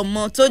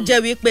Olúọmọ tó jẹ́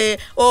wípé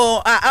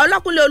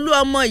Ọlákúnlé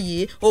Olúọmọ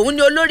yìí òun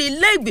ni olórí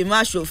ilé ìgbìmọ̀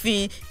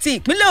aṣòfin ti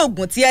ìpínlẹ̀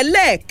Ògùn ti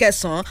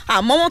ẹlẹ́ẹ̀kẹsàn-án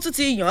àmọ́ wọ́n tún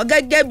ti yàn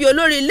gẹ́gẹ́ bí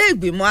olórí ilé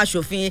ìgbìmọ̀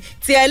aṣòfin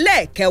ti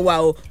ẹlẹ́ẹ̀kẹwàá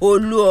o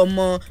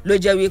Olúọmọ ló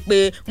jẹ́ wípé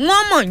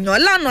wọ́n mọ̀ yàn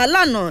lánàá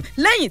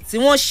lẹ́yìn tí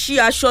wọ́n ṣí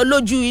aṣọ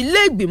lójú ilé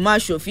ìgbìmọ̀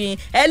aṣòfin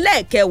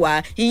ẹlẹ́ẹ̀kẹwàá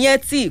ìyẹn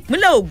ti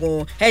ìpínlẹ̀ Ògùn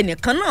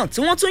ẹnìkan náà tí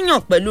wọ́n tún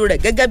yàn pẹ̀lú rẹ̀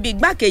gẹ́gẹ́ bí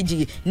igbákejì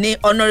ní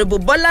Honorable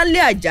Bọ́láńlé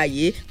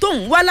Àjàyí tóun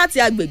wá láti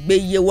agbègbè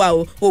Yewa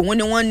o òun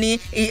ni wọ́n ní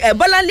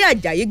Bọ́láńlé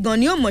Àjàyí gan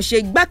ni ó mọ̀ ṣe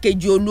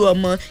igbákejì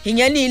Olúọmọ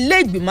ìyẹn ní ilé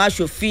ìgbìmọ̀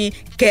aṣòfin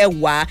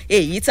kẹwàá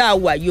èyí tá a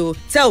wà yìí o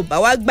tẹ́ ò bá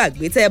wá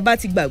gbàgbé tẹ́ ẹ bá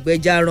ti gbàgbé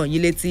ẹja ràn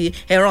yín létí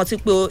ẹ rántí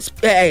pé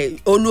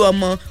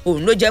Olúọmọ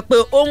òun ló jẹ́ pé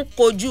ó ń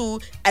kojú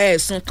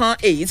ẹ̀sùn kan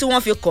èyí tí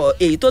wọ́n fi kọ̀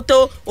èyí tó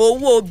tó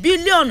owó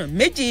bílíọ̀nù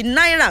méjì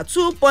náírà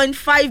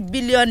 2.5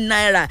 billion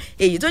naira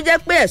èyí tó jẹ́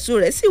pé ẹ̀sùn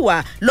rẹ̀ sì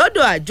wà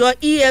lọ́dọ̀ àjọ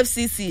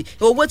EFCC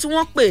owó tí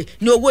wọ́n pè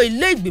ní owó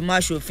ilé ìgbìmọ̀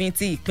aṣòfin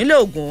ti ìpínlẹ̀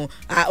Ògùn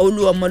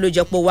Olúọmọ ló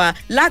jẹ́ pé wá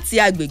láti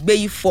agbègbè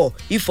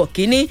Ifọ̀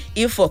kínní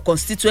Ifọ̀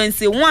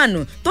constituency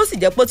 1 tó sì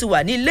jẹ́ pé ó ti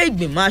wà ní ilé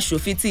ìgbìmọ̀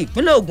aṣòfin ti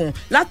ìpínlẹ̀ Ògùn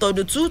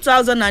látọdún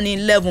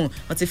 2011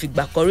 wọ́n ti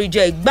fìgbà kọrí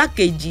jẹ́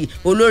igbákejì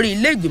olórí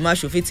ilé ìgbìmọ̀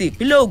aṣòfin ti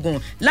ìpínlẹ̀ Ògùn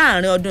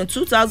láàrin ọdún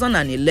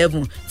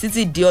 2011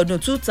 títí di ọdún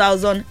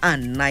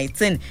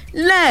 2019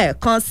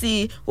 lẹ́ẹ̀kan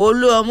sí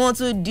Olúọmọ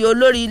tún di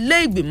olórí ilé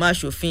ìgbìmọ̀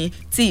aṣòfin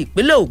ti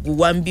ìpínlẹ̀ Ògùn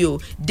wá ń bí o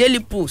Daily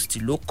Post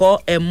ló kọ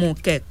ẹmú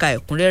kẹka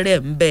ẹ̀kúnrẹ́rẹ́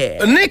ń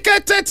bẹ̀. ní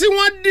kété tí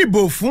wọ́n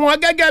dìbò fún wọn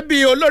gẹ́gẹ́ bí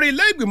olórí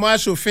ilé ìgbìmọ̀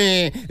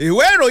aṣòfin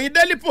ìwé ìròyìn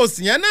Daily Post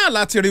yẹn náà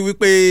láti rí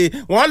wípé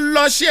wọ́n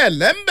lọ sí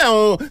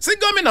ẹlẹ́mbẹ̀hún sí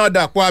gómìnà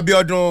Dàpọ̀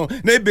Abíọ́dún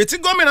níbi tí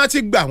gómìnà ti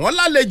gbà wọ́n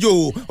lálejò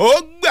ó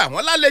gbà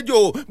wọ́n lálejò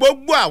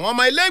gbogbo àwọn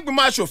ọmọ ilé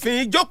ìgbìmọ̀ aṣòfin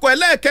ìjókòó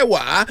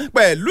ẹlẹ́ẹ̀kẹwàá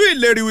pẹ̀lú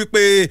ìlérí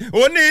wípé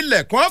ó ní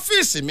ilẹ̀kùn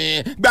ọ́fíìsì mi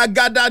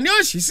gbàgàdà ni ó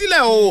ṣí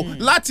sílẹ̀ o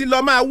láti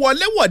lọ́ọ́ máa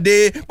wọlé wọ̀de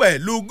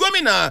pẹ̀lú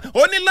gómìnà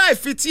ó ní láì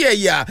fi ti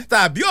ẹ̀yà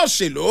tàbí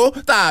òṣèlú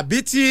tàbí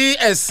ti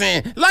ẹ̀sìn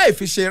láì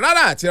fi ṣe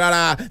rárá àti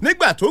rárá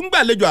nígbà tó ń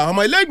gbàlejò àwọn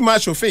ọmọ ilé ìgbìmọ̀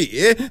aṣòfin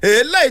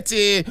eléyìí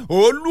ti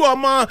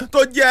Olúọmọ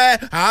tó jẹ́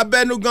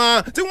abẹnugan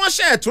tí wọ́n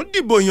ṣẹ̀ tún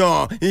dìbò yàn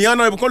ìyẹn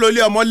náà ibùkún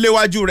lólé ọmọ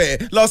léwájú rẹ̀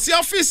lọ sí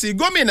ọ́fíìsì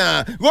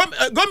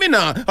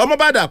gómìnà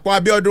Ọmọọba Dàpọ̀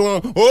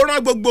Abíọ́dún ó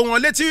rán gbogbo wọn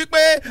létí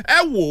wípé ẹ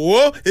wò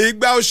ó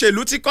ìgbà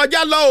òṣèlú ti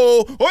kọjá lọ o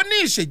ó ní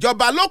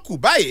ìṣèjọba ló kù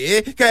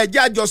báyìí kẹjẹ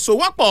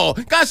àjọsowọ́pọ̀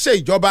ká ṣe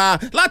ìjọba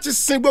láti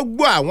sin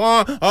gbogbo àwọn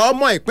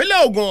ọmọ ìpínlẹ̀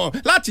Ògùn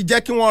láti jẹ́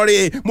kí wọ́n rí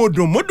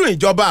mùdùnmúdùn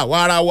ìjọba àwa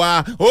ara wa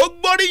ó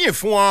gbóríyìn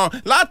fún wọn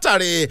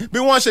látàrí bí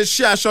wọ́n ṣe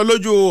ṣe aṣọ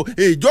lójú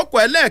ìjókòó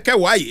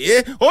ẹlẹ́ẹ̀kẹwàá yìí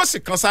ó sì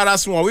kan sára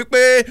sí wọn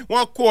wípé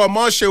wọ́n kó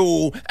ọmọ ṣe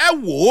o ẹ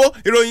wò ó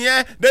ìròyìn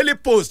yẹn Daily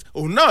Post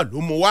òun náà ló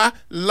mú wá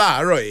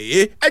láàárọ̀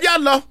yìí ẹ já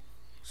lọ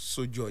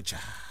sójú ọjà.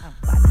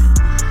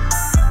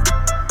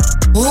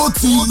 ó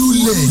ti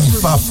lulẹ̀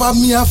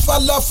ìfàfàmìà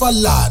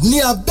falafala ní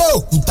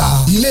Abẹ́òkúta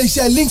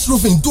iléeṣẹ́ Links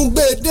Roofing tún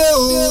gbé e dé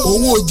o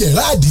owó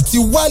jẹ̀ráàdì ti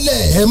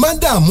wálẹ̀ ẹ má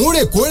dààmú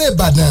rèkórè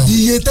Ìbàdàn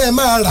iye tẹ́ ẹ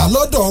máa rà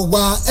lọ́dọ̀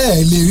wa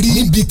ẹ lè rí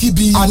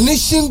níbikíbi àní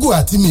shingle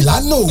àti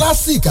Milano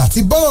classic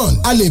àti bond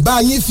a lè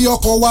bá yín fi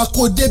ọkọ̀ wa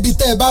kó débi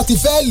tẹ́ ẹ bá ti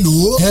fẹ́ lò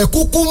ó ẹ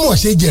kúkú mọ̀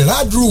ṣe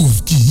Gerard roof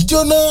kì í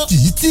jóná kì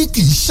í tí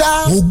kì í ṣá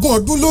ogún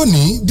ọdún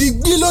lónìí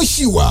digbí ló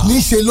ṣì wà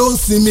níṣẹ́ ló ń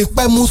sinmi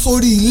pẹ́mú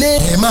sórí ilé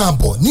ẹ máa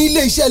bọ̀ ní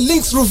iléeṣẹ́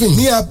Links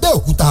Roofing ní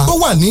Abẹ́òkúta tó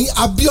wà ní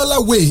Abiola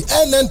Way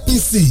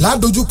NNPC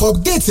ládojúkọ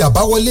géètì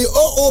àbáwọlé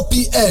OOPL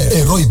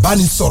ẹ̀rọ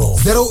ìbánisọ̀rọ̀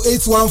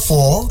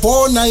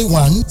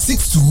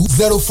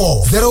 08144916204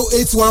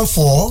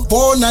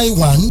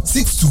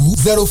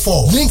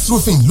 08144916204 Links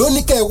Roofing ló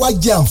ní kẹ́ ẹ wá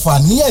jẹ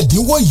àǹfààní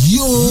ẹ̀dínwó yìí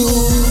o.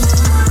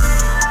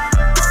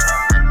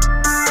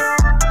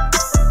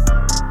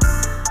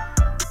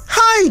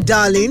 Hi,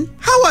 darling.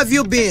 How have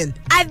you been?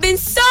 I've been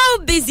so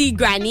busy,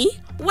 Granny.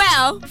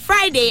 Well,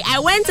 Friday, I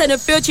went on a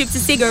field trip to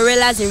see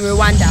gorillas in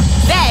Rwanda.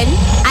 Then,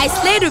 I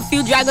slayed a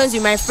few dragons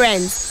with my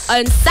friends.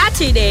 On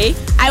Saturday,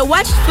 I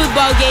watched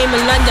football game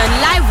in London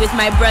live with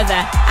my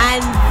brother.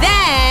 And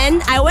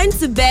then, I went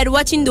to bed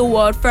watching the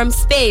world from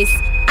space.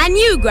 And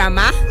you,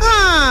 Grandma?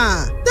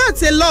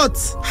 That's a lot.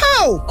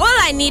 How? All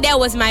I needed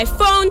was my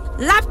phone,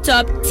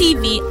 laptop,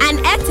 TV, and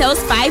Airtel's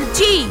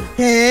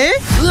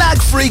 5G.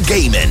 Lag-free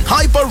gaming,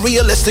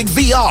 hyper-realistic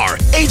VR,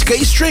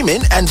 8K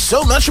streaming, and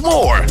so much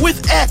more.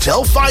 With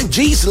Airtel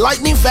 5G's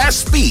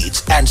lightning-fast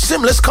speeds and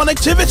seamless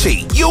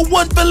connectivity, you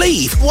won't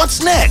believe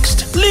what's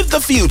next. Live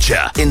the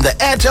future in the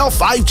Airtel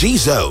 5G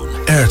zone.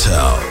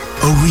 Airtel,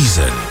 a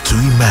reason to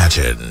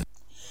imagine.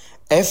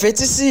 Ẹ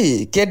fetí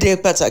sí kéde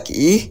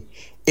pàtàkì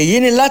èyí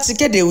ni láti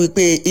kéde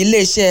wípé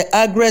iléeṣẹ́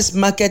Agres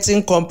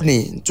Marketing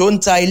Company tó ń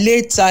ta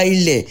ilé ta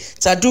ilẹ̀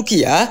ta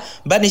dúkìá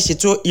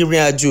bániṣètò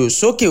ìrìn àjò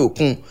sókè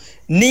òkun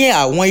ní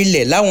àwọn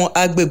ilẹ̀ láwọn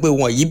agbègbè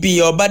wọ̀nyí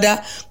bíi Ọbádá,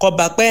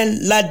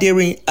 Kọbapẹ́,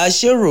 Ládẹrin,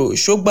 Aṣérò,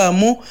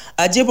 Ṣógbàmú,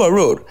 Ajébọ̀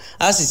Road,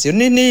 a sì ti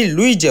ní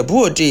ìlú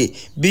Ìjẹ̀bú Òde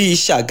bíi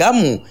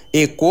Ṣàgámù,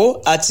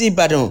 Èkó àti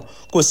Ìbàdàn.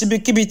 Kò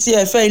síbikíbi tí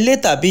ẹ fẹ́ ilé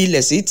tàbí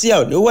ilẹ̀ sí tí a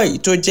ò níwọ̀ yìí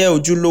tó jẹ́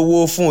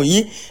ojúlówó fún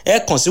yín, ẹ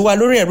kàn sí wa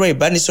lórí ẹ̀rọ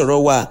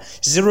ìbánisọ̀rọ̀ wa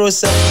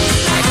 07.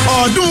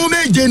 ọdún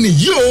méje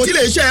nìyí o tí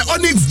iléeṣẹ́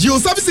Onyx Geo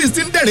Services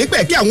ti ń dẹ̀rìn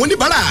pẹ̀ kí àwọn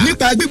oníbàárà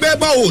nípa gbígbẹ́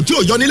bọ́ọ̀ tí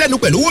ò yọni lẹ́nu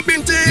pẹ̀lú owó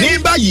bíntín. ní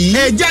báyìí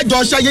ẹ jẹ́ àjọ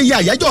ṣayẹyẹ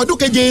àyájọ́ ọdún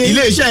keje.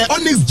 iléeṣẹ́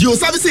Onyx Geo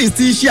Services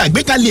ti ṣe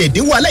àgbékalẹ̀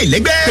ẹ̀dínwó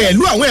aláìlẹ́gbẹ́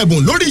pẹ̀lú àwọn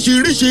ẹ̀bùn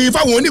lóríṣiríṣi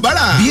fáwọn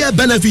oníbàárà. Be a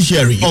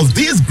beneficiary of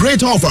this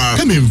great offer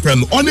coming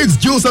from Onyx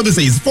Geo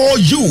Services for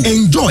you.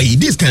 Enjoy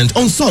discount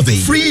on survey,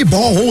 free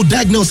borehole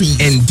diagnosis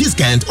and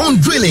discount on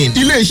drilling.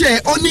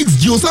 iléeṣẹ́ Onyx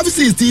Geo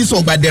Services ti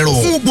sọ̀gbàdẹ̀rọ̀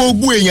fún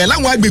gbogbo èèyàn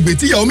láwọn agbègbè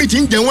tí ìyàwó mi ti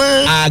ń jẹ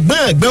wọ́n. àgbọn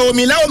ẹgbẹ́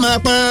omi láwọn máa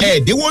pọn.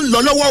 ẹ̀dínwó ń lọ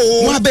lọ́wọ́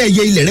o. wọ́n á bẹ̀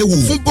yẹ ilẹ̀ rẹ wò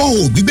fún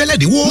bọ́ọ̀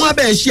gbígbẹ́lẹ́dínwó. wọ́n á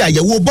bẹ̀ ṣe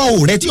àyẹ̀wò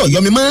bọ́ọ̀ rẹ tí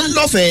ọ̀yọ́ mi mọ́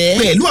lọ́fẹ̀ẹ́.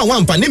 pẹ̀lú àwọn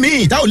àǹfààní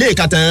míì tá ò lè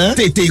kà tán.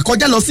 tètè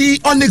kọjá lọ sí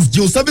Onyx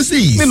Geo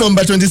Services ní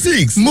nọ́mbà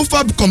 26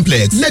 Mufab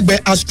Complex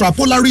lẹ́gbẹ̀ẹ́ Astra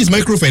Polaris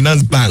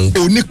Microfinance Bank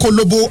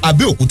Oníkólóbó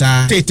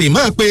Abẹ́òkúta. tètè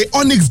máa pe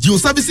Onyx Geo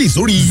Services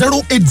sórí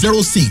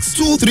 0806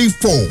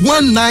 234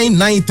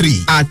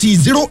 1993 àti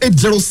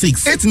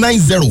 0806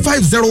 890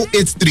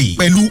 5083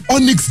 pẹ̀lú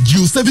Onyx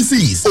Geo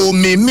Services.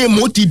 omi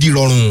mímu ti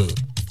dìrọ̀rùn.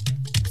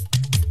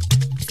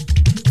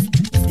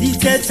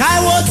 ìtẹ̀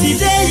Táíwò ti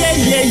dé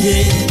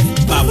yeyeye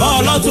bàbá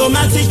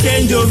ọlọ́tọ̀mátì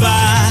change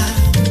over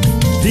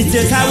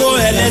ìtẹ̀ Táíwò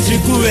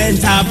electrical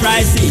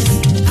enterprises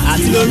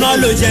àti lóná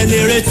lo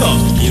generator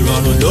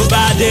ìrọ̀rùn ló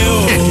bá dé o.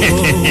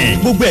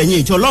 gbogbo ẹ̀yin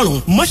ìjọ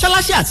Ọlọ́run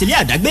mọ́ṣáláṣí àti ilé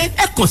àdágbé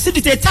ẹ kàn sí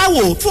dìtẹ̀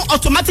Táíwò fún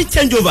automatic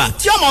changeover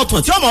tí ọmọ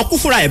ọ̀tàn tí ọmọ kú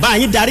fúnra ẹ̀ bá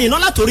yín darí iná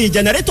látòrí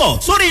generator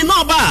sórí iná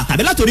ọba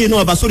tàbí látòrí iná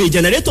ọba sórí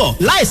generator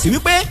láìsí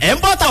wípé ẹ̀ ń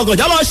bọ́ ta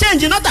ọ̀gànjọ́ lọ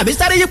ṣéǹjì iná tàbí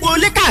sáré yípo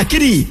lé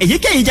káàkiri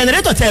èyíkéyìí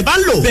generator tẹ́ ẹ bá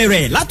ń lò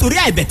bẹ̀rẹ̀ látòrí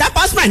àìbẹ̀tà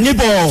passman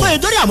níbọ̀ fún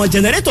ìdórí àwọn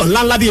generator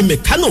ńláńlá bíi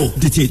Mekano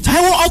dìtẹ̀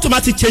Táíwò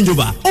automatic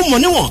changeover ó mọ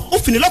níwọ̀n ó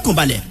fini lọ́kàn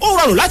balẹ̀ ó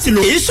rọrùn láti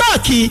lò èyí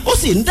ṣọ́ọ̀kì ó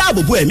sì ń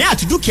dáàbò bo ẹ̀mí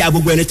àti dúkìá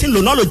gbogbo ẹni tí ń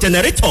lò náà lo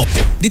generator.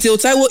 Detail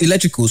Taiwo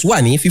Electricals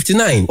wà ní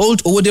 59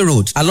 Old Owode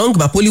Road along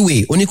Mapoli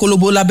Way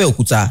Oníkólóbó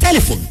Lábẹ́òkúta.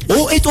 Telephone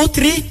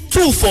 0803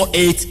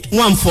 248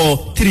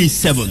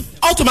 1437.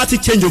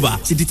 Automatic changeover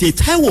ti Detail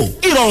Taiwo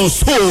ìrọ̀rùn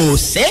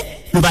sóòsẹ́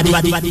ló bá dé.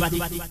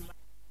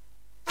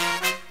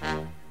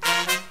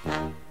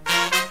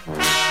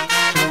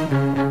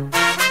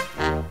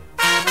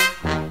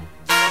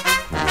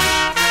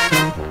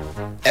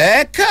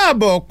 ẹ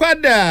káàbọ̀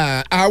padà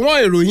àwọn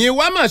ìròyìn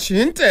wa mà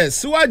ṣì ń tẹ̀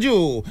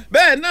síwájú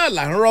bẹ́ẹ̀ náà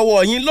là ń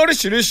rọwọ́ yín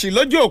lóríṣiríṣi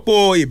lójú òpó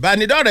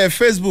ìbánidọ́rẹ̀ẹ́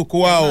Facebook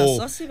wa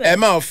o ẹ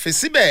máa fi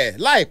síbẹ̀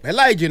láìpẹ́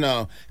láì jìnnà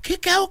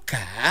kíkẹ́ ó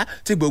kà á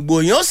tí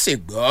gbogbo yín ó sì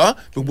gbọ́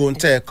gbogbo ń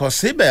tẹ̀ kọ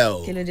síbẹ̀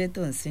o. kí ló dé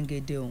tó ń sin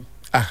gèdè òun.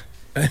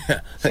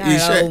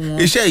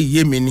 iṣẹ́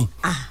ìyé mi ni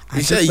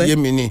iṣẹ́ ìyé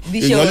mi ni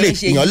èèyàn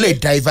lè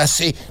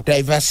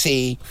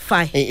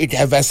diversify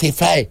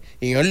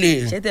èèyàn lè.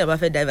 ṣé tẹ̀ bá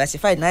fẹ́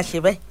diversify náà ṣe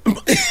bẹ́ẹ̀.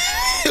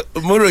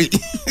 mo ròyìn.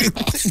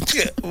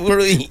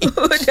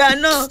 ó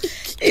dáná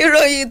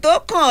ìròyìn tó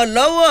kàn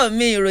lọ́wọ́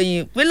mi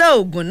ìròyìn ìpínlẹ̀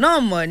Ògùn náà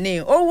mọ̀ ni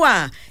ó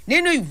wà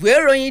nínú ìwé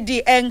ìròyìn The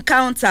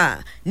Encounter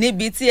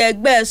níbi tí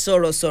ẹgbẹ́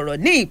sọ̀rọ̀sọ̀rọ̀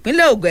ní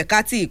ìpínlẹ̀ Ògùn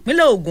ẹ̀ka ti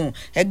ìpínlẹ̀ Ògùn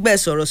ẹgbẹ́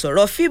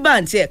sọ̀rọ̀sọ̀rọ̀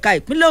FIBAN ti ẹ̀ka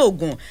ìpínlẹ̀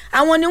Ògùn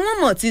àwọn ni wọ́n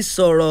mọ̀ ti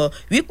sọ̀rọ̀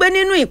wípé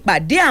nínú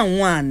ìpàdé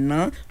àwọn àná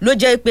ló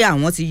jẹ́ pé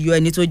àwọn ti yọ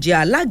ẹni tó jẹ́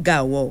alága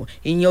àwọn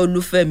ìyẹn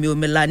Olúfẹ́mi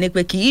Omilani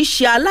pé kì í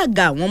ṣe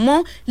alága àwọn mọ́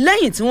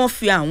lẹ́yìn tí wọ́n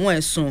fi àwọn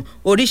ẹ̀sùn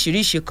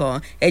oríṣiríṣi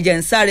kàn ẹ̀jẹ̀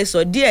ń sáré sọ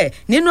díẹ̀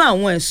nínú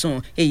àwọn ẹ̀sùn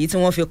èyí tí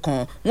wọ́n fi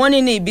kàn wọ́n ní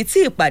ní ibi tí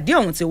ìpàdé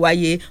ọ̀hún ti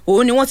wáyé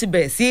òun ni wọ́n ti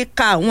bẹ̀rẹ̀ sí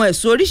ka àwọn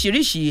ẹ̀sùn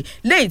oríṣiríṣi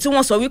lẹ́yìn tí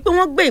wọ́n sọ wípé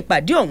wọ́n gbé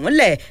ìpàdé ọ̀hún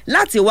lẹ̀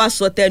láti wá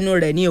sọ tẹnu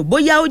rẹ̀ ní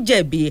bóyá ó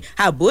jẹ̀bi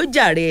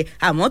àbójàre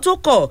àmọ́ tó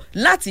kọ̀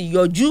láti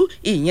yọjú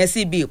ìyẹn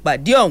síbi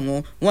ìpàdé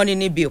ọ̀hún wọ́n ní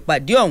níbi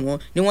ìpàdé ọ̀hún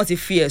ni wọ́n ti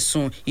fi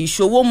ẹ̀sùn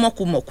ìṣòwò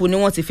mọ̀kùmọ̀kù ni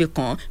wọ́n ti fi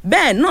kàn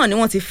bẹ́ẹ̀ náà ni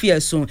wọ́n ti fi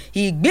ẹ̀sùn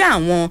ìgbé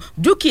àwọn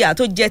dúkìá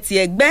tó jẹ́ ti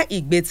ẹgbẹ́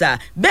ìgbéta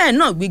bẹ́ẹ̀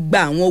náà gbígba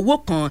àwọn owó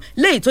kan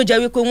léyìí tó jẹ́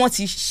wípé wọ́n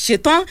ti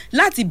ṣetán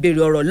láti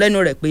béèrè ọ̀rọ̀ lẹ́nu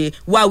rẹ̀ pé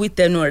wá wí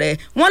tẹnu rẹ̀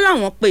wọ́n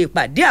láwọn pe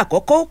ìpàdé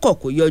àkọ́kọ́ ó kọ̀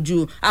kò yọjú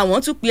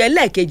àwọn tún pe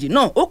ẹlẹ́ẹ̀kejì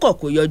náà ó kọ̀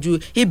kò yọjú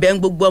ibẹ̀ ń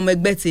gbogbo ọmọ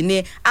ẹgbẹ́ ti ní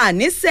ní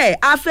àníṣe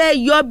a fẹ́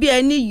yọ bí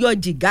ẹni yọ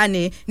jìgá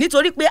ni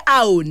nítorí pé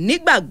a ò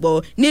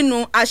nígbàgbọ́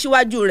nínú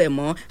aṣíwájú rẹ̀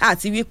mọ́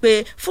àti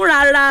wípé fúnra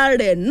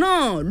rẹ̀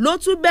náà ló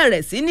tún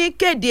bẹ̀rẹ̀ sí ní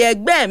kéde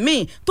ẹgbẹ́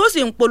míì tó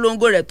sì ń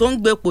polongo rẹ̀ tó ń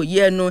gbépò yí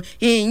ẹnu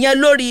ìyẹn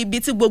lórí ibi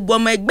tí gbogbo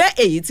ọmọ ẹgbẹ́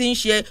èyí tí ń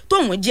ṣe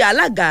tóun jẹ́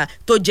alága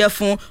tó jẹ́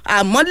fún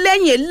àmọ́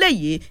lẹ́yìn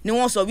eléyìí ni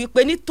wọ́n sọ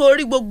wípé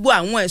nítorí gbogbo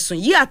àwọn ẹ̀sùn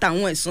yìí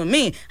àtàwọn ẹ̀sùn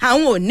míì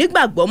àwọn ò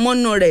nígbàgbọ́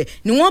mọ́nú rẹ̀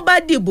ni wọ́n bá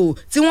dìbò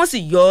tí wọ́n sì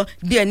yọ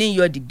bí ẹni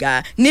yọ dìgà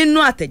nínú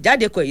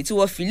àtẹ̀jáde kan èyí tí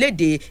wọ́n fi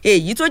léde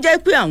èyí tó jẹ́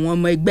pé àwọn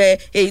ọmọ ẹgbẹ́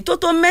èyí tó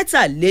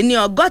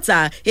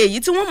 160 èyí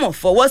tí wọ́n mọ̀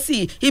fọwọ́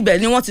sí ibẹ̀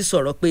ni wọ́n ti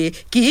sọ̀rọ̀ pé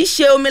kì í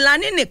ṣe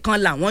Omilani nìkan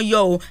làwọn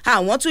yọ o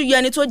àwọn tún yọ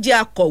ẹni tó jẹ́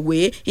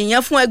akọ̀wé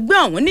ìyẹn fún ẹgbẹ́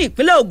ọ̀hún ní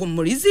ìpínlẹ̀ Ògùn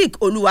Murizik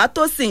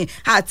Olúwatósìn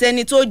àti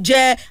ẹni tó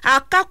jẹ́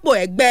akápò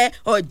ẹgbẹ́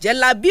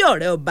Ọ̀jẹ́lábí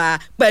ọ̀rẹ́ ọba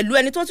pẹ̀lú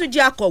ẹni tó tún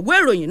jẹ́ akọ̀wé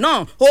ìròyìn náà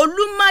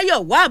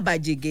Olúmáyọ̀wá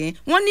Àbàjìgín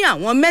wọ́n ní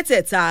àwọn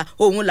mẹ́tẹ̀ẹ̀ta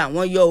òun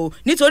làwọn yọ o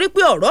nítorí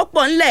pé ọ̀rọ̀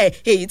pọ̀ ńlẹ̀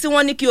èyí tí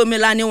wọ́n ní kí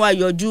Omilani wá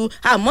yọjú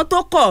àmọ́ tó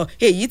kọ̀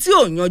èyí tí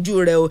ò yanjú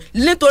rẹ̀ o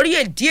nítorí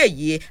èdí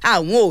èyí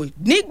àwọn ò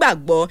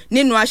nígbàgbọ́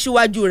nínú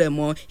aṣíwájú rẹ̀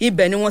mọ́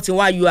ibẹ̀ ni wọ́n ti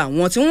wá yọ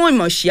àwọn tí wọ́n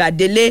mọ̀ ṣe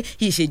àdélé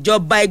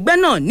ìṣèjọba ẹgbẹ́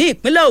náà ní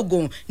ìpínlẹ̀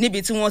Ògùn níbi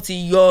tí wọ́n ti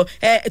yọ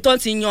tó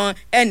ti yan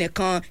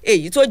ẹnìkan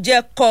èyí tó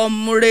jẹ́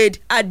Comrade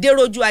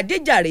Adéròjú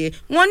Adéjàre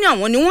wọ́n ní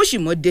àwọn ni wọ́n sì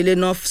mọ̀ délé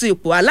náà sí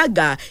ipò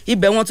alága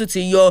ibẹ̀ wọ́n tún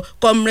ti yọ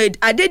Comrade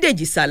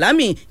Adédèjì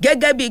Sàlámì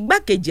gẹ́gẹ́ bí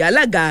igbákejì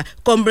alága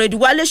Comrade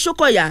Wálé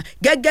Ṣókọ̀yà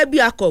gẹ́gẹ́ bí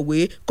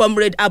akọ̀wé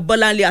Comrade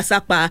Abọ́láńlé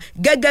Asápá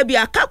gẹ́gẹ́ bí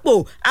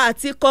akápò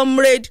àti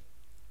Comrade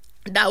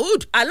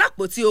Daoud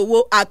alápòtí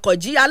owó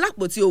Akọ̀jí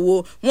alápòtí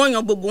owó wọ́n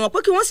yan gbogbo wọn pé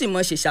kí wọ́n sì mọ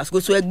ṣe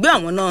ṣàkóso ẹgbẹ́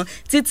àwọn náà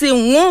títí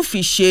wọ́n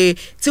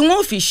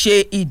fi ṣe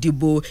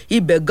ìdìbò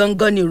ibẹ̀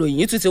gangan ni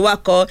ìròyìn tún ti wá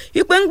kọ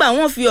wípé ńgbà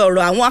wọ́n fi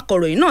ọ̀rọ̀ àwọn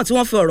akọ̀ròyìn náà tí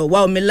wọ́n fi ọ̀rọ̀ wá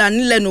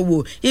Omilani lẹ́nu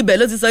wò ibẹ̀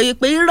ló ti sọ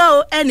wípé irọ́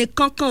o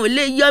ẹnìkankan ò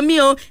lè yọ mí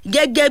o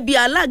gẹ́gẹ́ bí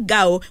alága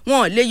o wọn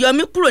ò lè yọ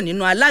mí kúrò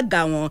nínú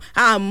alága wọn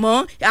àmọ́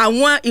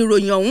àwọn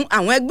ìròyìn ọ̀hún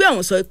àwọn ẹgbẹ́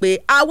ọ̀hún sọ pé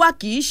àwa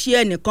kì í ṣe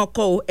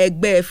ẹnìkankan o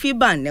ẹgbẹ́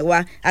FIBA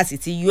nẹ́wà a sì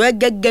ti yọ ẹ́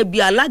gẹ́gẹ́ bí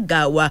alága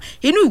wa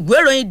inú ìwé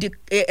ìròyìn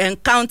The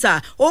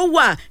Encounter ó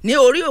wà ní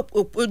orí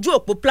ojú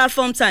òpó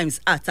Platform Times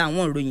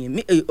àtàwọn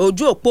ìròyìn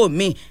ojú òpó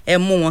mi ẹ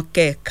mú wọn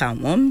kẹka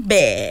wọn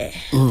bẹ́ẹ̀.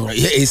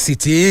 èsì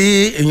tí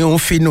èèyàn ń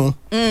finú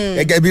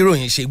gẹ́gẹ́ bí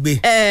ìròyìn ṣe gbé.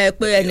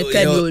 Pé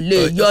ẹnikẹ́ni ò lè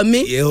yọ mí.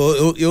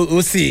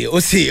 ó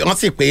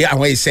sì pé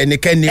àwọn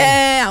ìṣẹ́nikẹ́ni.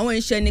 àwọn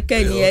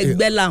ìṣẹ́nikẹ́ni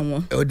ẹgbẹ́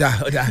làwọn. ó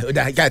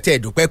dà kí àti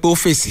ẹ̀dùpẹ́ pé ó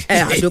fèsì.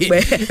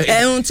 àdùpẹ́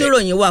ẹ̀hún tí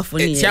ìròyìn wà fún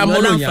nìyẹn. tí a mọ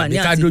ròyìn àbí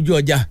ká dojú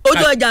ọjà.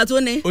 ojú ọjà tó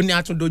ní. ó ní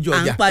àtúndójú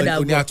ọjà. à ń padà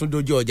bọ̀. ó ní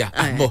àtúndójú ọjà.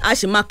 a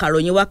sì máa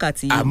kàròyìn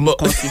wákàtí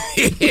kan sí.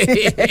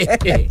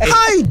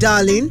 Hi,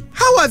 darling.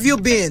 How have you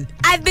been?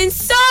 I've been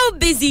so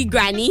busy,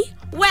 Granny.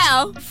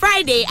 Well,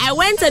 Friday, I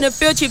went on a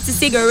field trip to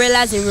see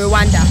gorillas in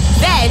Rwanda.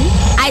 Then,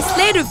 I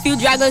slayed a few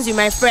dragons with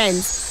my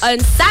friends. On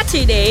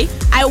Saturday,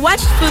 I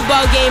watched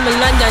football game in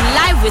London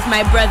live with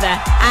my brother.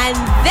 And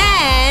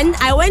then,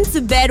 I went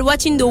to bed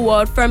watching the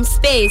world from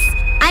space.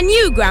 And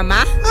you,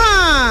 Grandma?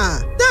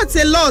 That's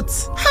a lot.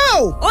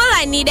 How? All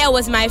I needed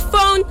was my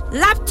phone,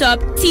 laptop,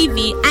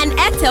 TV, and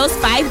Airtel's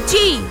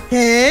 5G.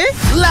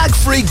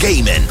 Lag-free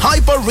gaming,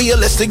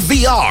 hyper-realistic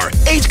VR,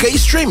 8K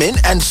streaming,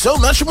 and so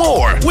much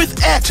more. With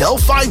Airtel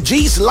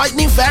 5G's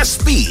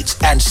lightning-fast speeds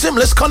and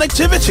seamless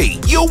connectivity,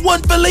 you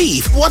won't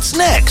believe what's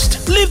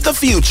next. Live the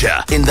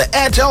future in the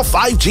Airtel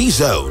 5G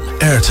zone.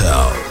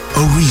 Airtel,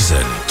 a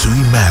reason to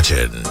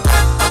imagine.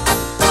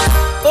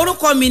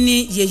 Orúkọ mi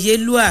ni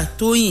Yèyélúà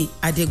Tóyìn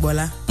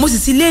Adégbọlá. Mo sì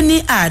ti lé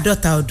ní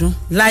 50 ọdún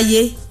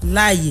láyé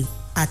láàyè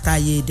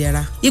àtàyè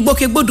ìdẹ̀ra.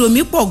 Ìgbòkègbodò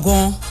mi pọ̀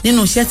gan-an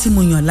nínú iṣẹ́ tí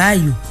mo yàn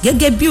láàyò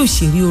gẹ́gẹ́ bí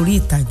òṣèré orí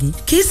ìtàgé.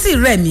 Kì í sì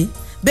rẹ̀ mí,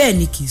 bẹ́ẹ̀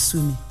ni kì í sú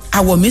mi.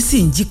 Àwọ̀ mi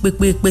sì ń jí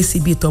pépépé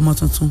síbi ìtọ́mọ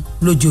tuntun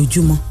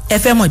lójoojúmọ́. Ẹ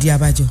fẹ́ mọ̀dí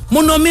abájọ.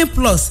 Monomin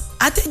Plus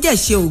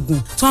atẹ́jẹ̀ṣe oògùn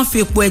tó ń fi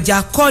epo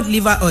ẹja cod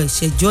liver oil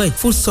ṣẹjọ́ ẹ̀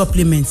food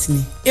supplement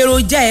ni.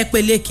 Èròjà ẹ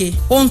peléke,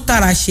 ó ń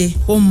tara ṣe,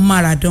 ó ń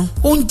mára dán,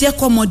 ó ń jẹ́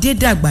kọ́mọdé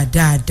dàgbà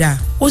dáadáa,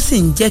 ó sì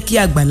ń jẹ́ kí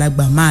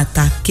àgbàlagbà máa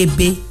ta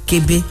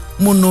kébékébé.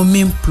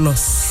 Monomin Plus.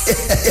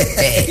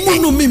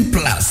 Monomin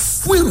Plus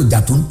fún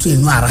èròjà tó ń tún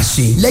inú ara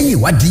ṣe lẹ́yìn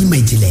ìwádìí ìmọ̀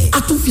ìjìnlẹ̀ a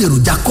tún fi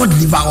èròjà cod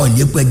liver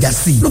oil epo ẹja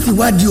sí ló fi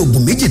wá di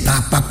oògùn méjì tá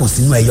a papọ̀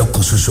sínú ẹyọ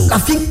kan ṣoṣo la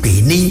fi ń pè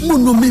é ní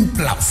Monomin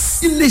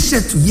Plus.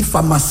 iléeṣẹ́ tuyi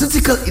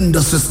pharmaceutical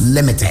industries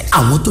limited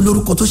àwọn tó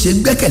lórúkọ tó ṣe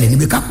gbẹ́kẹ̀lé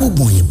níbi kápò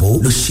oògùn òyìnbó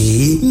ló ṣe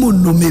é.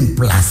 Monomin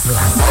Plus.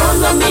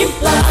 Monomin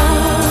Plus.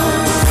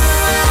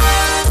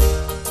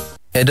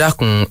 ẹ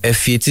dákun ẹ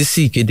fi etí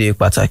sí ìkéde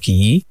pàtàkì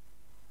yìí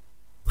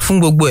fún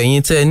gbogbo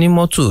ẹ̀yin tẹ́ ẹ ní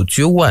mọ́tò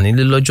tí ó wà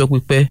nílé lọ́jọ́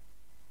pípẹ́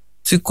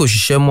tí kò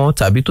ṣiṣẹ́ mọ́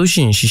tàbí tó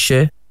sì ń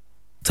ṣiṣẹ́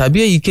tàbí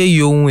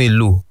èyíkéyìí ohun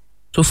èlò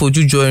tó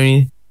fojú jọ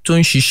irin tó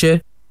ń ṣiṣẹ́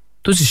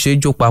tó sì ṣe é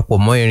jó papọ̀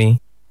mọ́ irin.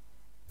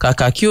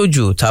 Kàkà kí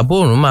òjò tàbí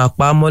òòrùn máa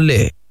pa á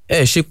mọ́lẹ̀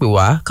ẹ ṣe pè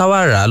wá ká wá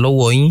rà á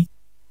lọ́wọ́ yín.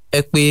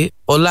 Ẹ pè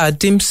Ọlá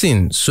Dimson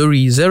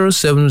sórí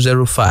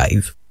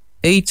 0705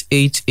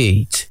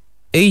 888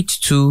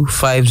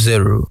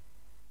 8250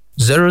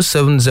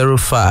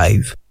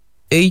 0705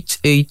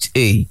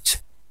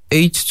 888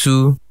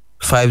 8250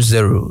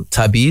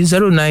 tàbí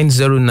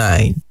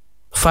 0909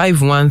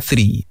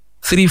 513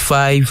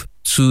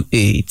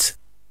 3528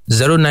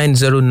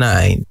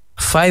 0909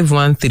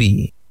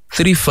 513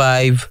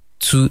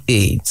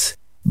 3528.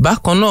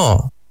 Bákan náà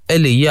ẹ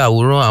lè ya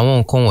àwòrán àwọn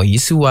nǹkan wọ̀nyí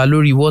sí wa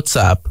lórí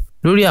WhatsApp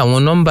lórí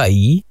àwọn nọ́mbà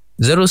yìí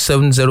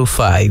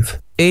 0705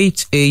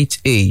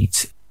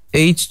 888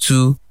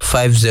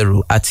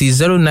 8250 àti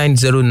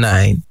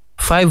 0909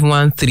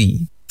 513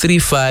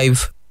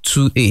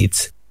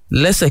 3528.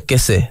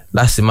 Lẹ́sẹ̀kẹsẹ̀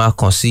la sì máa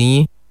kàn sí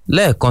yín.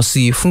 Lẹ́ẹ̀kan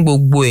sí i fún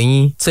gbogbo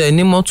ẹ̀yin tẹ́ ẹ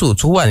ní mọ́tò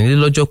tó wà nílé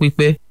lọ́jọ́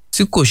pípẹ́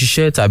tí kò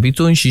ṣiṣẹ́ tàbí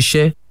tó ń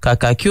ṣiṣẹ́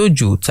kàkà kí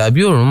òjò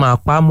tàbí òòrùn máa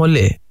pa á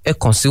mọ́lẹ̀ ẹ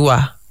kàn sí wa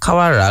ká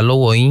wá rà á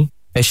lọ́wọ́ yín.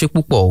 Ẹ ṣé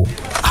púpọ̀ o.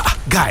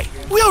 Guy,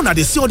 where una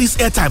dey see all this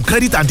airtime,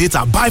 credit and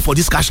data buy for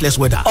this cashless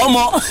weather?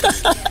 Omo,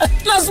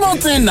 na small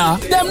thing na.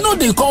 Dem no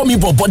dey call me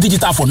bobo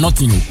digital for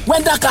nothing.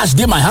 Whether cash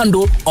dey my hand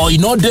or e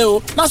no dey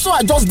o, na so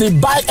I just dey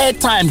buy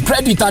airtime,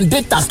 credit and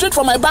data straight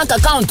from my bank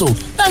account o,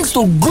 thanks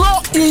to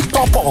Glo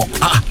e-top up.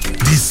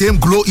 The same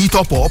Glo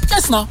e-top up?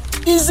 Yes na,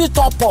 easy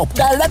top up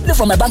directly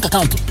from my bank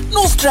account.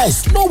 No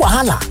stress, no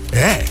wahala.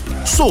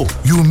 So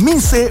you mean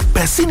say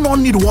person no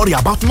need worry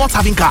about not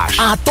having cash?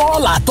 At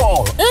all.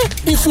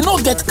 If you no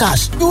get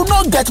cash, you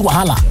no get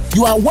wahala.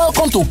 You are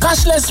welcome to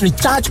cashless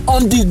recharge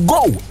on the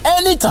go,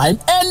 anytime,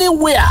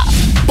 anywhere.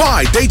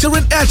 Buy data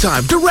and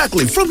airtime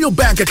directly from your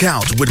bank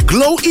account with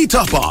Glo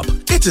e-top up.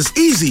 It is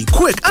easy,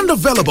 quick, and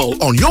available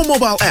on your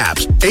mobile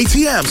apps,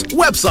 ATMs,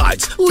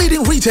 websites,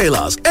 leading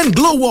retailers, and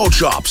Glo World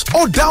shops.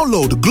 Or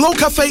download Glo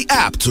Cafe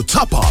app to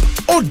top up,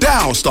 or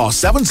dial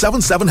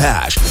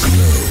 *777#.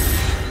 Glo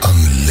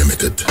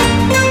Unlimited.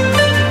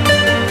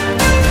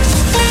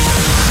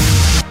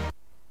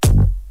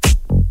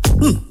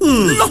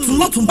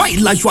 lọ́tùnlọ́tùn báyìí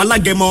laṣọ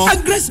alágẹmọ.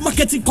 Agres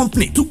marketing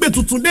company tún gbé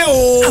tuntun dé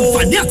o.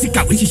 àǹfààní àti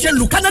kàwé ṣiṣẹ́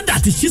lu Canada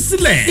ti ṣí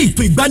sílẹ̀.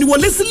 ètò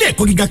ìgbaniwọlé sílé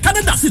ẹ̀kọ́ gíga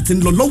Canada sì ti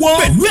ń lọ lọ́wọ́.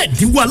 pẹ̀lú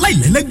ẹ̀dínwó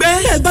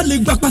aláìlẹ́lẹ́gbẹ́. ẹ bá lè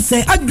gba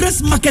pàṣẹ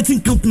Agres marketing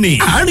company.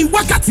 àárín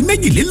wákàtí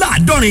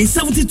méjìléláàádọ́rin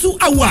 72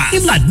 hours.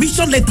 ilà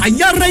admission letter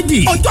yá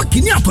rẹ́dì. ọjọ́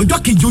kìíní àtọjọ́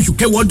kejì oṣù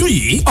kẹwàá ọdún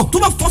yìí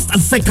October 1st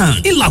and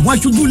 2nd. ilà àwọn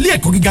aṣojú ilé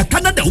ẹ̀kọ́ gíga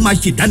Canada ó máa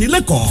ṣe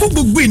ìdánilẹ́kọ̀ọ́ fún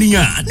gbogbo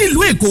ènìyàn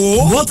nílùú Èkó.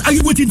 What are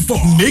you waiting for?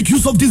 Make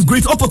use of this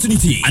great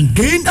opportunity and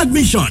gain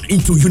admission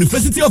into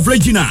University of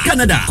Regina,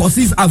 Canada.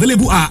 Courses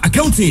available are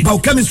accounting,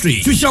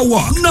 biochemistry, social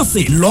work,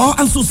 nursing, law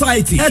and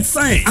society, health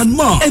science, and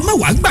more. Ẹ má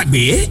wàá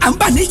gbàgbé, à ń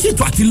bá ní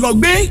ṣètò àti lọ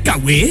gbé,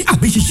 kàwé,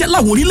 àbí ṣiṣẹ́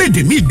láwọn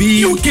orílẹ̀-èdè míì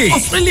bíi UK,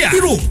 Australia,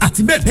 Europe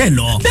àti bẹ́ẹ̀ bẹ́ẹ̀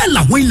lọ. Bẹ́ẹ̀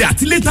làwọn ilẹ̀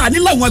àti ilé ta ní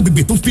láwọn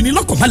agbègbè tó fini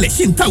lọ́kànbalẹ̀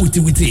ṣì ń ta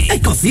wìtìwìtì. Ẹ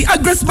kàn sí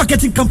Agres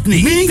Marketing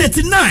Company ní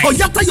 39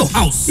 Ọ̀yátayọ̀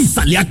House,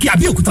 Ìsàlẹ̀ Akí,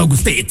 Abẹ́òkúta, Ògùn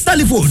State.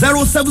 Telephone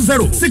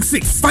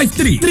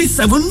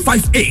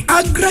 070-6653-3758.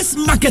 Agres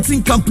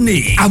Marketing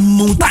Company.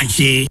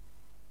 Àmọ̀ntàṣe.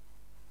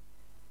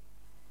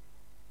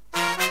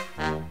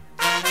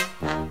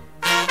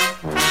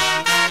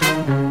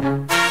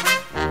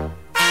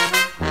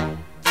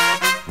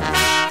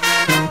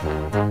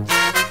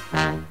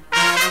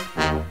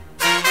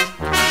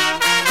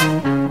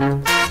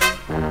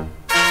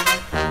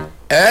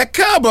 ẹ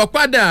káàbọ̀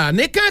padà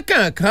ní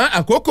kankan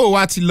àkókò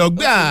wa ti lọ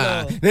gbà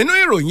nínú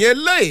ìròyìn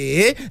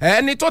eléyìí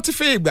ẹni tó ti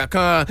fi ìgbà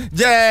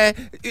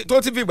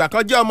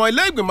kan jẹ́ ọmọ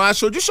ilé ìgbìmọ̀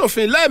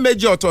aṣojúṣòfin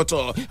lẹ́ẹ̀mejì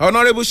ọ̀tọ̀ọ̀tọ̀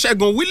Honourable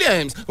Ṣẹ́gun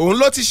Williams òun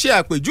ló ti ṣe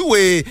àpèjúwe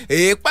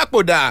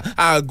ìpapòdà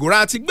Àgùrà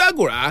àti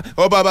Gbàgùrà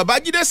Ọba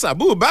Babájídé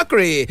Sàbú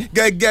Bákìrì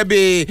gẹ́gẹ́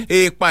bí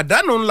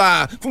ìpàdánù ńlá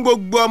fún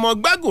gbogbo ọmọ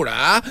Gbàgùrà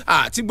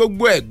àti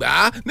gbogbo Ẹ̀gbá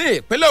ní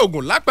ìpínlẹ̀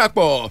Ògùn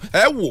lápapọ̀.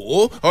 ẹ wò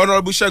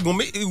Honourable Ṣẹ́gun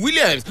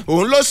Williams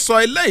òun ló sọ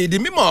eléyìí di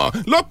mímọ̀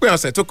lópin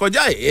ọ̀sẹ̀ tó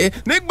kọjá yìí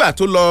nígbà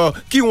tó lọ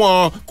kí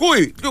wọn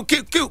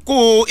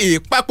kú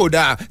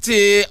ìpapòdà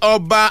ti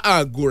Ọba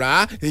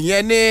Àgùrà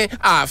ìyẹn ní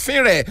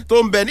ààfin rẹ̀ tó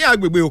ń bẹ ní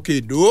agbègbè Òkè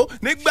Ìdó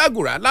ní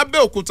Gbàgùrà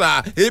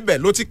lábẹ́òkúta. ibẹ̀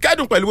ló ti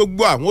kẹ́dùn pẹ̀lú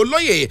gbogbo àwọn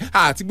olóyè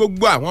àti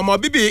gbogbo àwọn ọmọ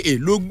bíbí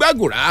ìlú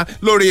Gbàgùrà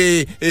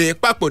lórí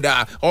ìpapòdà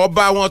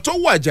ọba wọn tó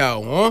wàjà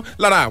ọ̀hún.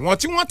 lára àwọn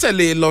tí wọ́n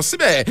tẹ̀lé lọ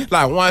síbẹ̀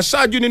làwọn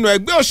aṣáájú nínú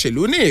ẹgbẹ́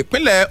òṣèlú ní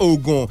ìpínlẹ̀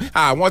Ògùn,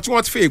 àwọn tí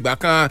wọ́n ti fi ìgbà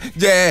kan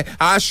jẹ́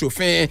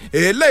aṣòfin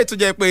eléyìí tó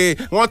jẹ́ pé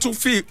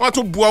wọ́n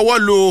tún bu ọwọ́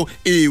lu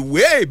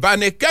ìwé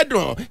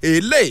ìbánikẹ́dùn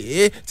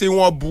eléyìí tí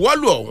wọ́n buwọ́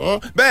lù ọ̀hún.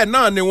 bẹ́ẹ̀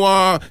náà ni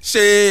wọ́n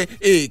ṣe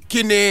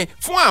ìkíni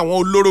fún àwọn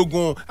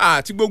olórogún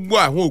àti gbogbo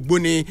àwọn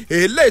ògbóni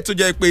eléyìí tó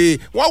jẹ́ pé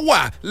wọ́n wà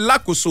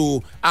lákòóso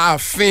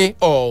ààfin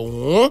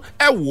ọ̀hún.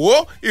 ẹ wo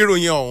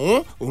ìròyìn ọ̀hún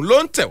òun ló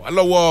ń tẹ̀ wá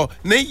lọ́wọ́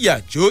ní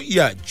yàjó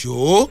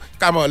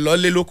ká mọ̀ lọ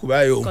lé lókù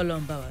báyìí o.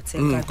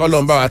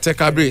 kọ́lọ́mbà wa tẹ́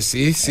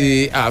kábíyèsí sí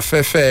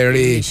afẹ́fẹ́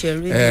rẹ̀. iṣẹ́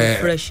rédíò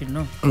fresh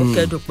náà ó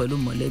kẹ́dùn pẹ̀lú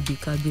mọ̀lẹ́bí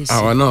kábíyèsí.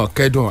 àwọn náà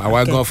kẹ́dùn àwa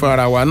gan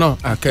fúnra wa náà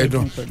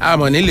àkẹ́dùn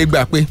àmọ́ nílé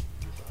gbà pé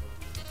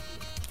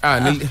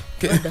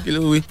kí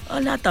ló wí.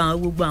 ọ̀nà àtàwọn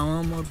gbogbo àwọn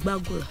ọmọ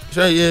Gbàgùrà.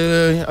 ṣé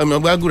ọmọ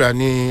Gbàgùrà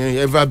ni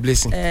ever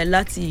blessing.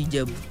 láti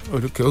Ìjẹ̀bú.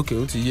 ok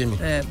ó ti yé mi.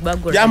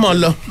 Gbàgùrà. yá mọ̀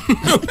lọ.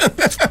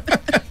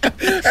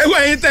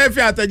 ẹgbẹ́ yín tẹ́ fi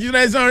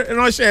àtẹ̀jíṣẹ́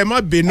ránṣẹ́ ẹ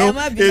má bínú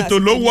ètò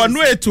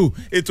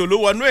ló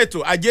wọnú ètò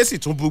ajé sì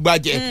tún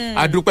bugbájẹ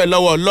àdúpẹ́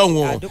lọ́wọ́ ọlọ́run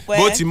o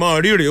bó ti mọ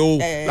rírè o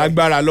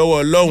lágbára lọ́wọ́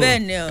ọlọ́run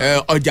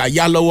ọjà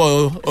yá lọ́wọ́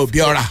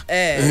Òbíọ́ra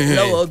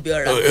lọ́wọ́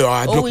Òbíọ́ra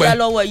owó yá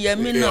lọ́wọ́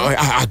Yẹmí náà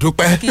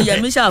àdúpẹ́ kí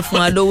Yẹmí ṣàfún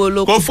wa lówó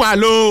lóko kó fún wa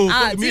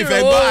lówó mi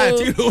ìfẹ́ gbọ́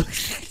àti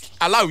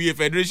Aláwìyé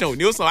Federation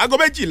ní ó sàn aago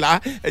 12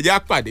 ẹ jẹ́ á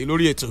pàdé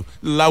lórí ètò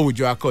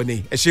láwùjọ akọni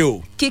ẹ ṣé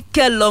o.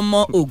 Kíkẹ́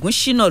lọmọ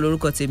Ògúnṣínà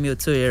lórúkọ tèmi ò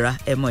tó rẹra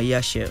ẹ mọ ìyá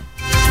ṣe.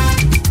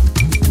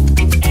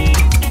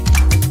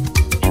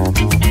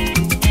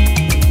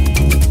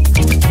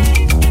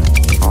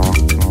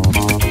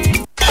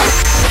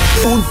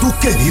 ó ń dún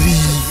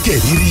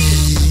kẹ̀rìírí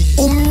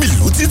ó ń mì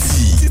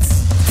lótìtì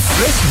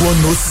Fresh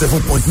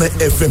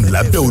 107.9 FM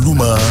lábẹ́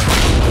Olúmọ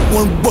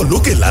wọ́n ń gbọ́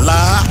lókè lálá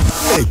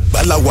Ẹ̀gbá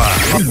la wà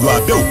nílùú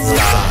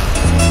Abẹ́òkúta.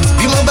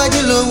 bí mo bá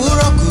jí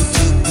lówùúrọ̀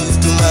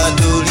kùtùkùtù máa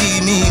dorí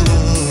mi mú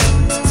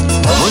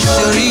mo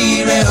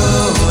ṣoríire o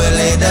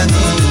ẹlẹ́dàá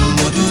mi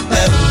mo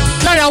dúpẹ́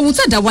o. lára ohun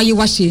tí àdáwáyé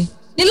wá ṣe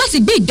ni láti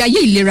gbé ìgbé ayé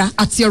ìlera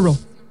àti ọrọ̀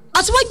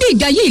àti wá gbé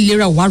ìgbé ayé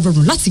ìlera ò wá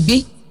rọrùn láti gbé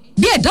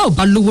bí ẹ̀dá ò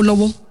bá lówó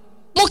lọ́wọ́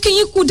mo kí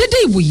yín kú dédé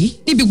ìwòyí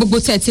níbi gbogbo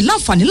tẹ́ ẹ ti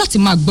láǹfààní láti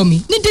máa gbọ́ mi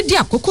ní dédé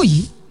àkókò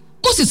yìí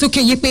mo sì tún kí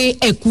yín pé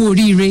ẹ kú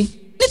oríire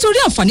nítorí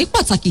àǹfààní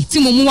pàtàkì tí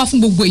mo mú wá fún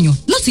gbogbo èèyàn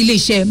láti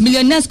iléeṣẹ́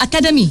Millionaires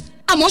Academy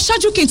àmọ́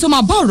ṣáájú kí n tó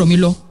máa bá ọ̀rọ̀ mi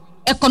lọ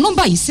ẹ kọ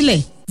nọ́mbà yìí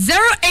sílẹ̀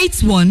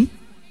 081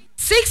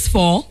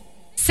 64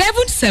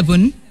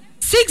 77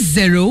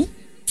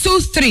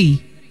 6023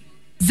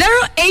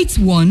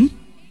 081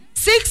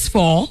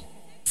 64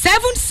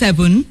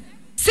 77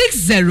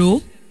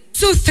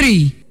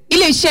 6023.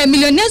 Iléeṣẹ́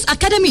Millionaires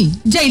Academy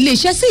jẹ́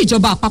iléeṣẹ́ sí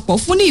ìjọba àpapọ̀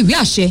fún ní ìwé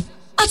àṣẹ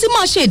àti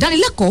máa ṣe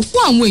ìdánilẹ́kọ̀ọ́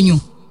fún àwọn èèyàn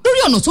lórí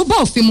ọ̀nà tó bá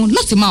òfin mu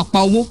láti máa pa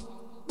owó.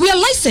 We are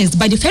licensed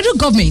by the federal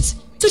government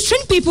to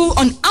train people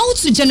on how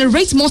to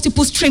generate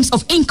multiple streams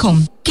of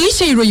income. Kì í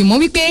ṣe ìròyìn mọ́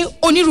wípé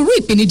onírúurú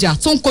ìpèníjà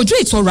tó ń kojú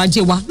ètò ọrọ̀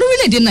ajé wa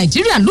lórílẹ̀‐èdè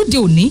Nàìjíríà lóde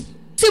òní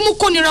tí mú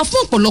kó nira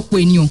fún ọ̀pọ̀lọpọ̀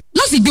ènìyàn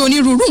láti gbé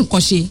onírúurú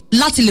nǹkan ṣe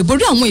láti lè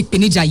borí àwọn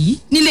ìpèníjà yìí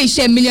nílé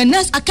iṣẹ́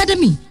Millionaires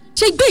Academy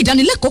ṣe gbé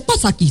ìdánilẹ́kọ̀ọ́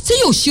pàtàkì tí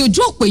yóò ṣe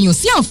ojú ọ̀pọ̀ èèyàn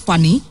sí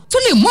àǹfààní tó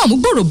lè mú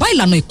àmúgbòrò bá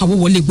ìlànà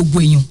ìpawówọlé gbogbo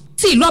èèyàn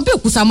tí ìlú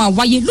Abẹ́òkúta máa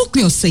wáyé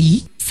lópin ọ̀sẹ̀ yìí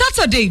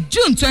Saturday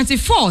June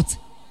 24th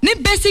ní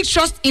Basic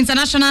Trust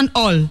International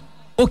Hall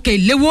Òkè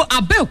Ìléwó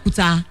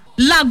Abẹ́òkúta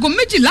láago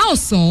 12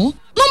 ọ̀sán.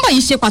 Nọ́mbà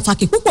yìí ṣe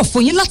pàtàkì púpọ̀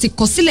fún yín láti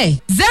kọ sílẹ̀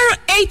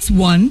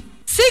 081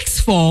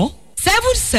 64 77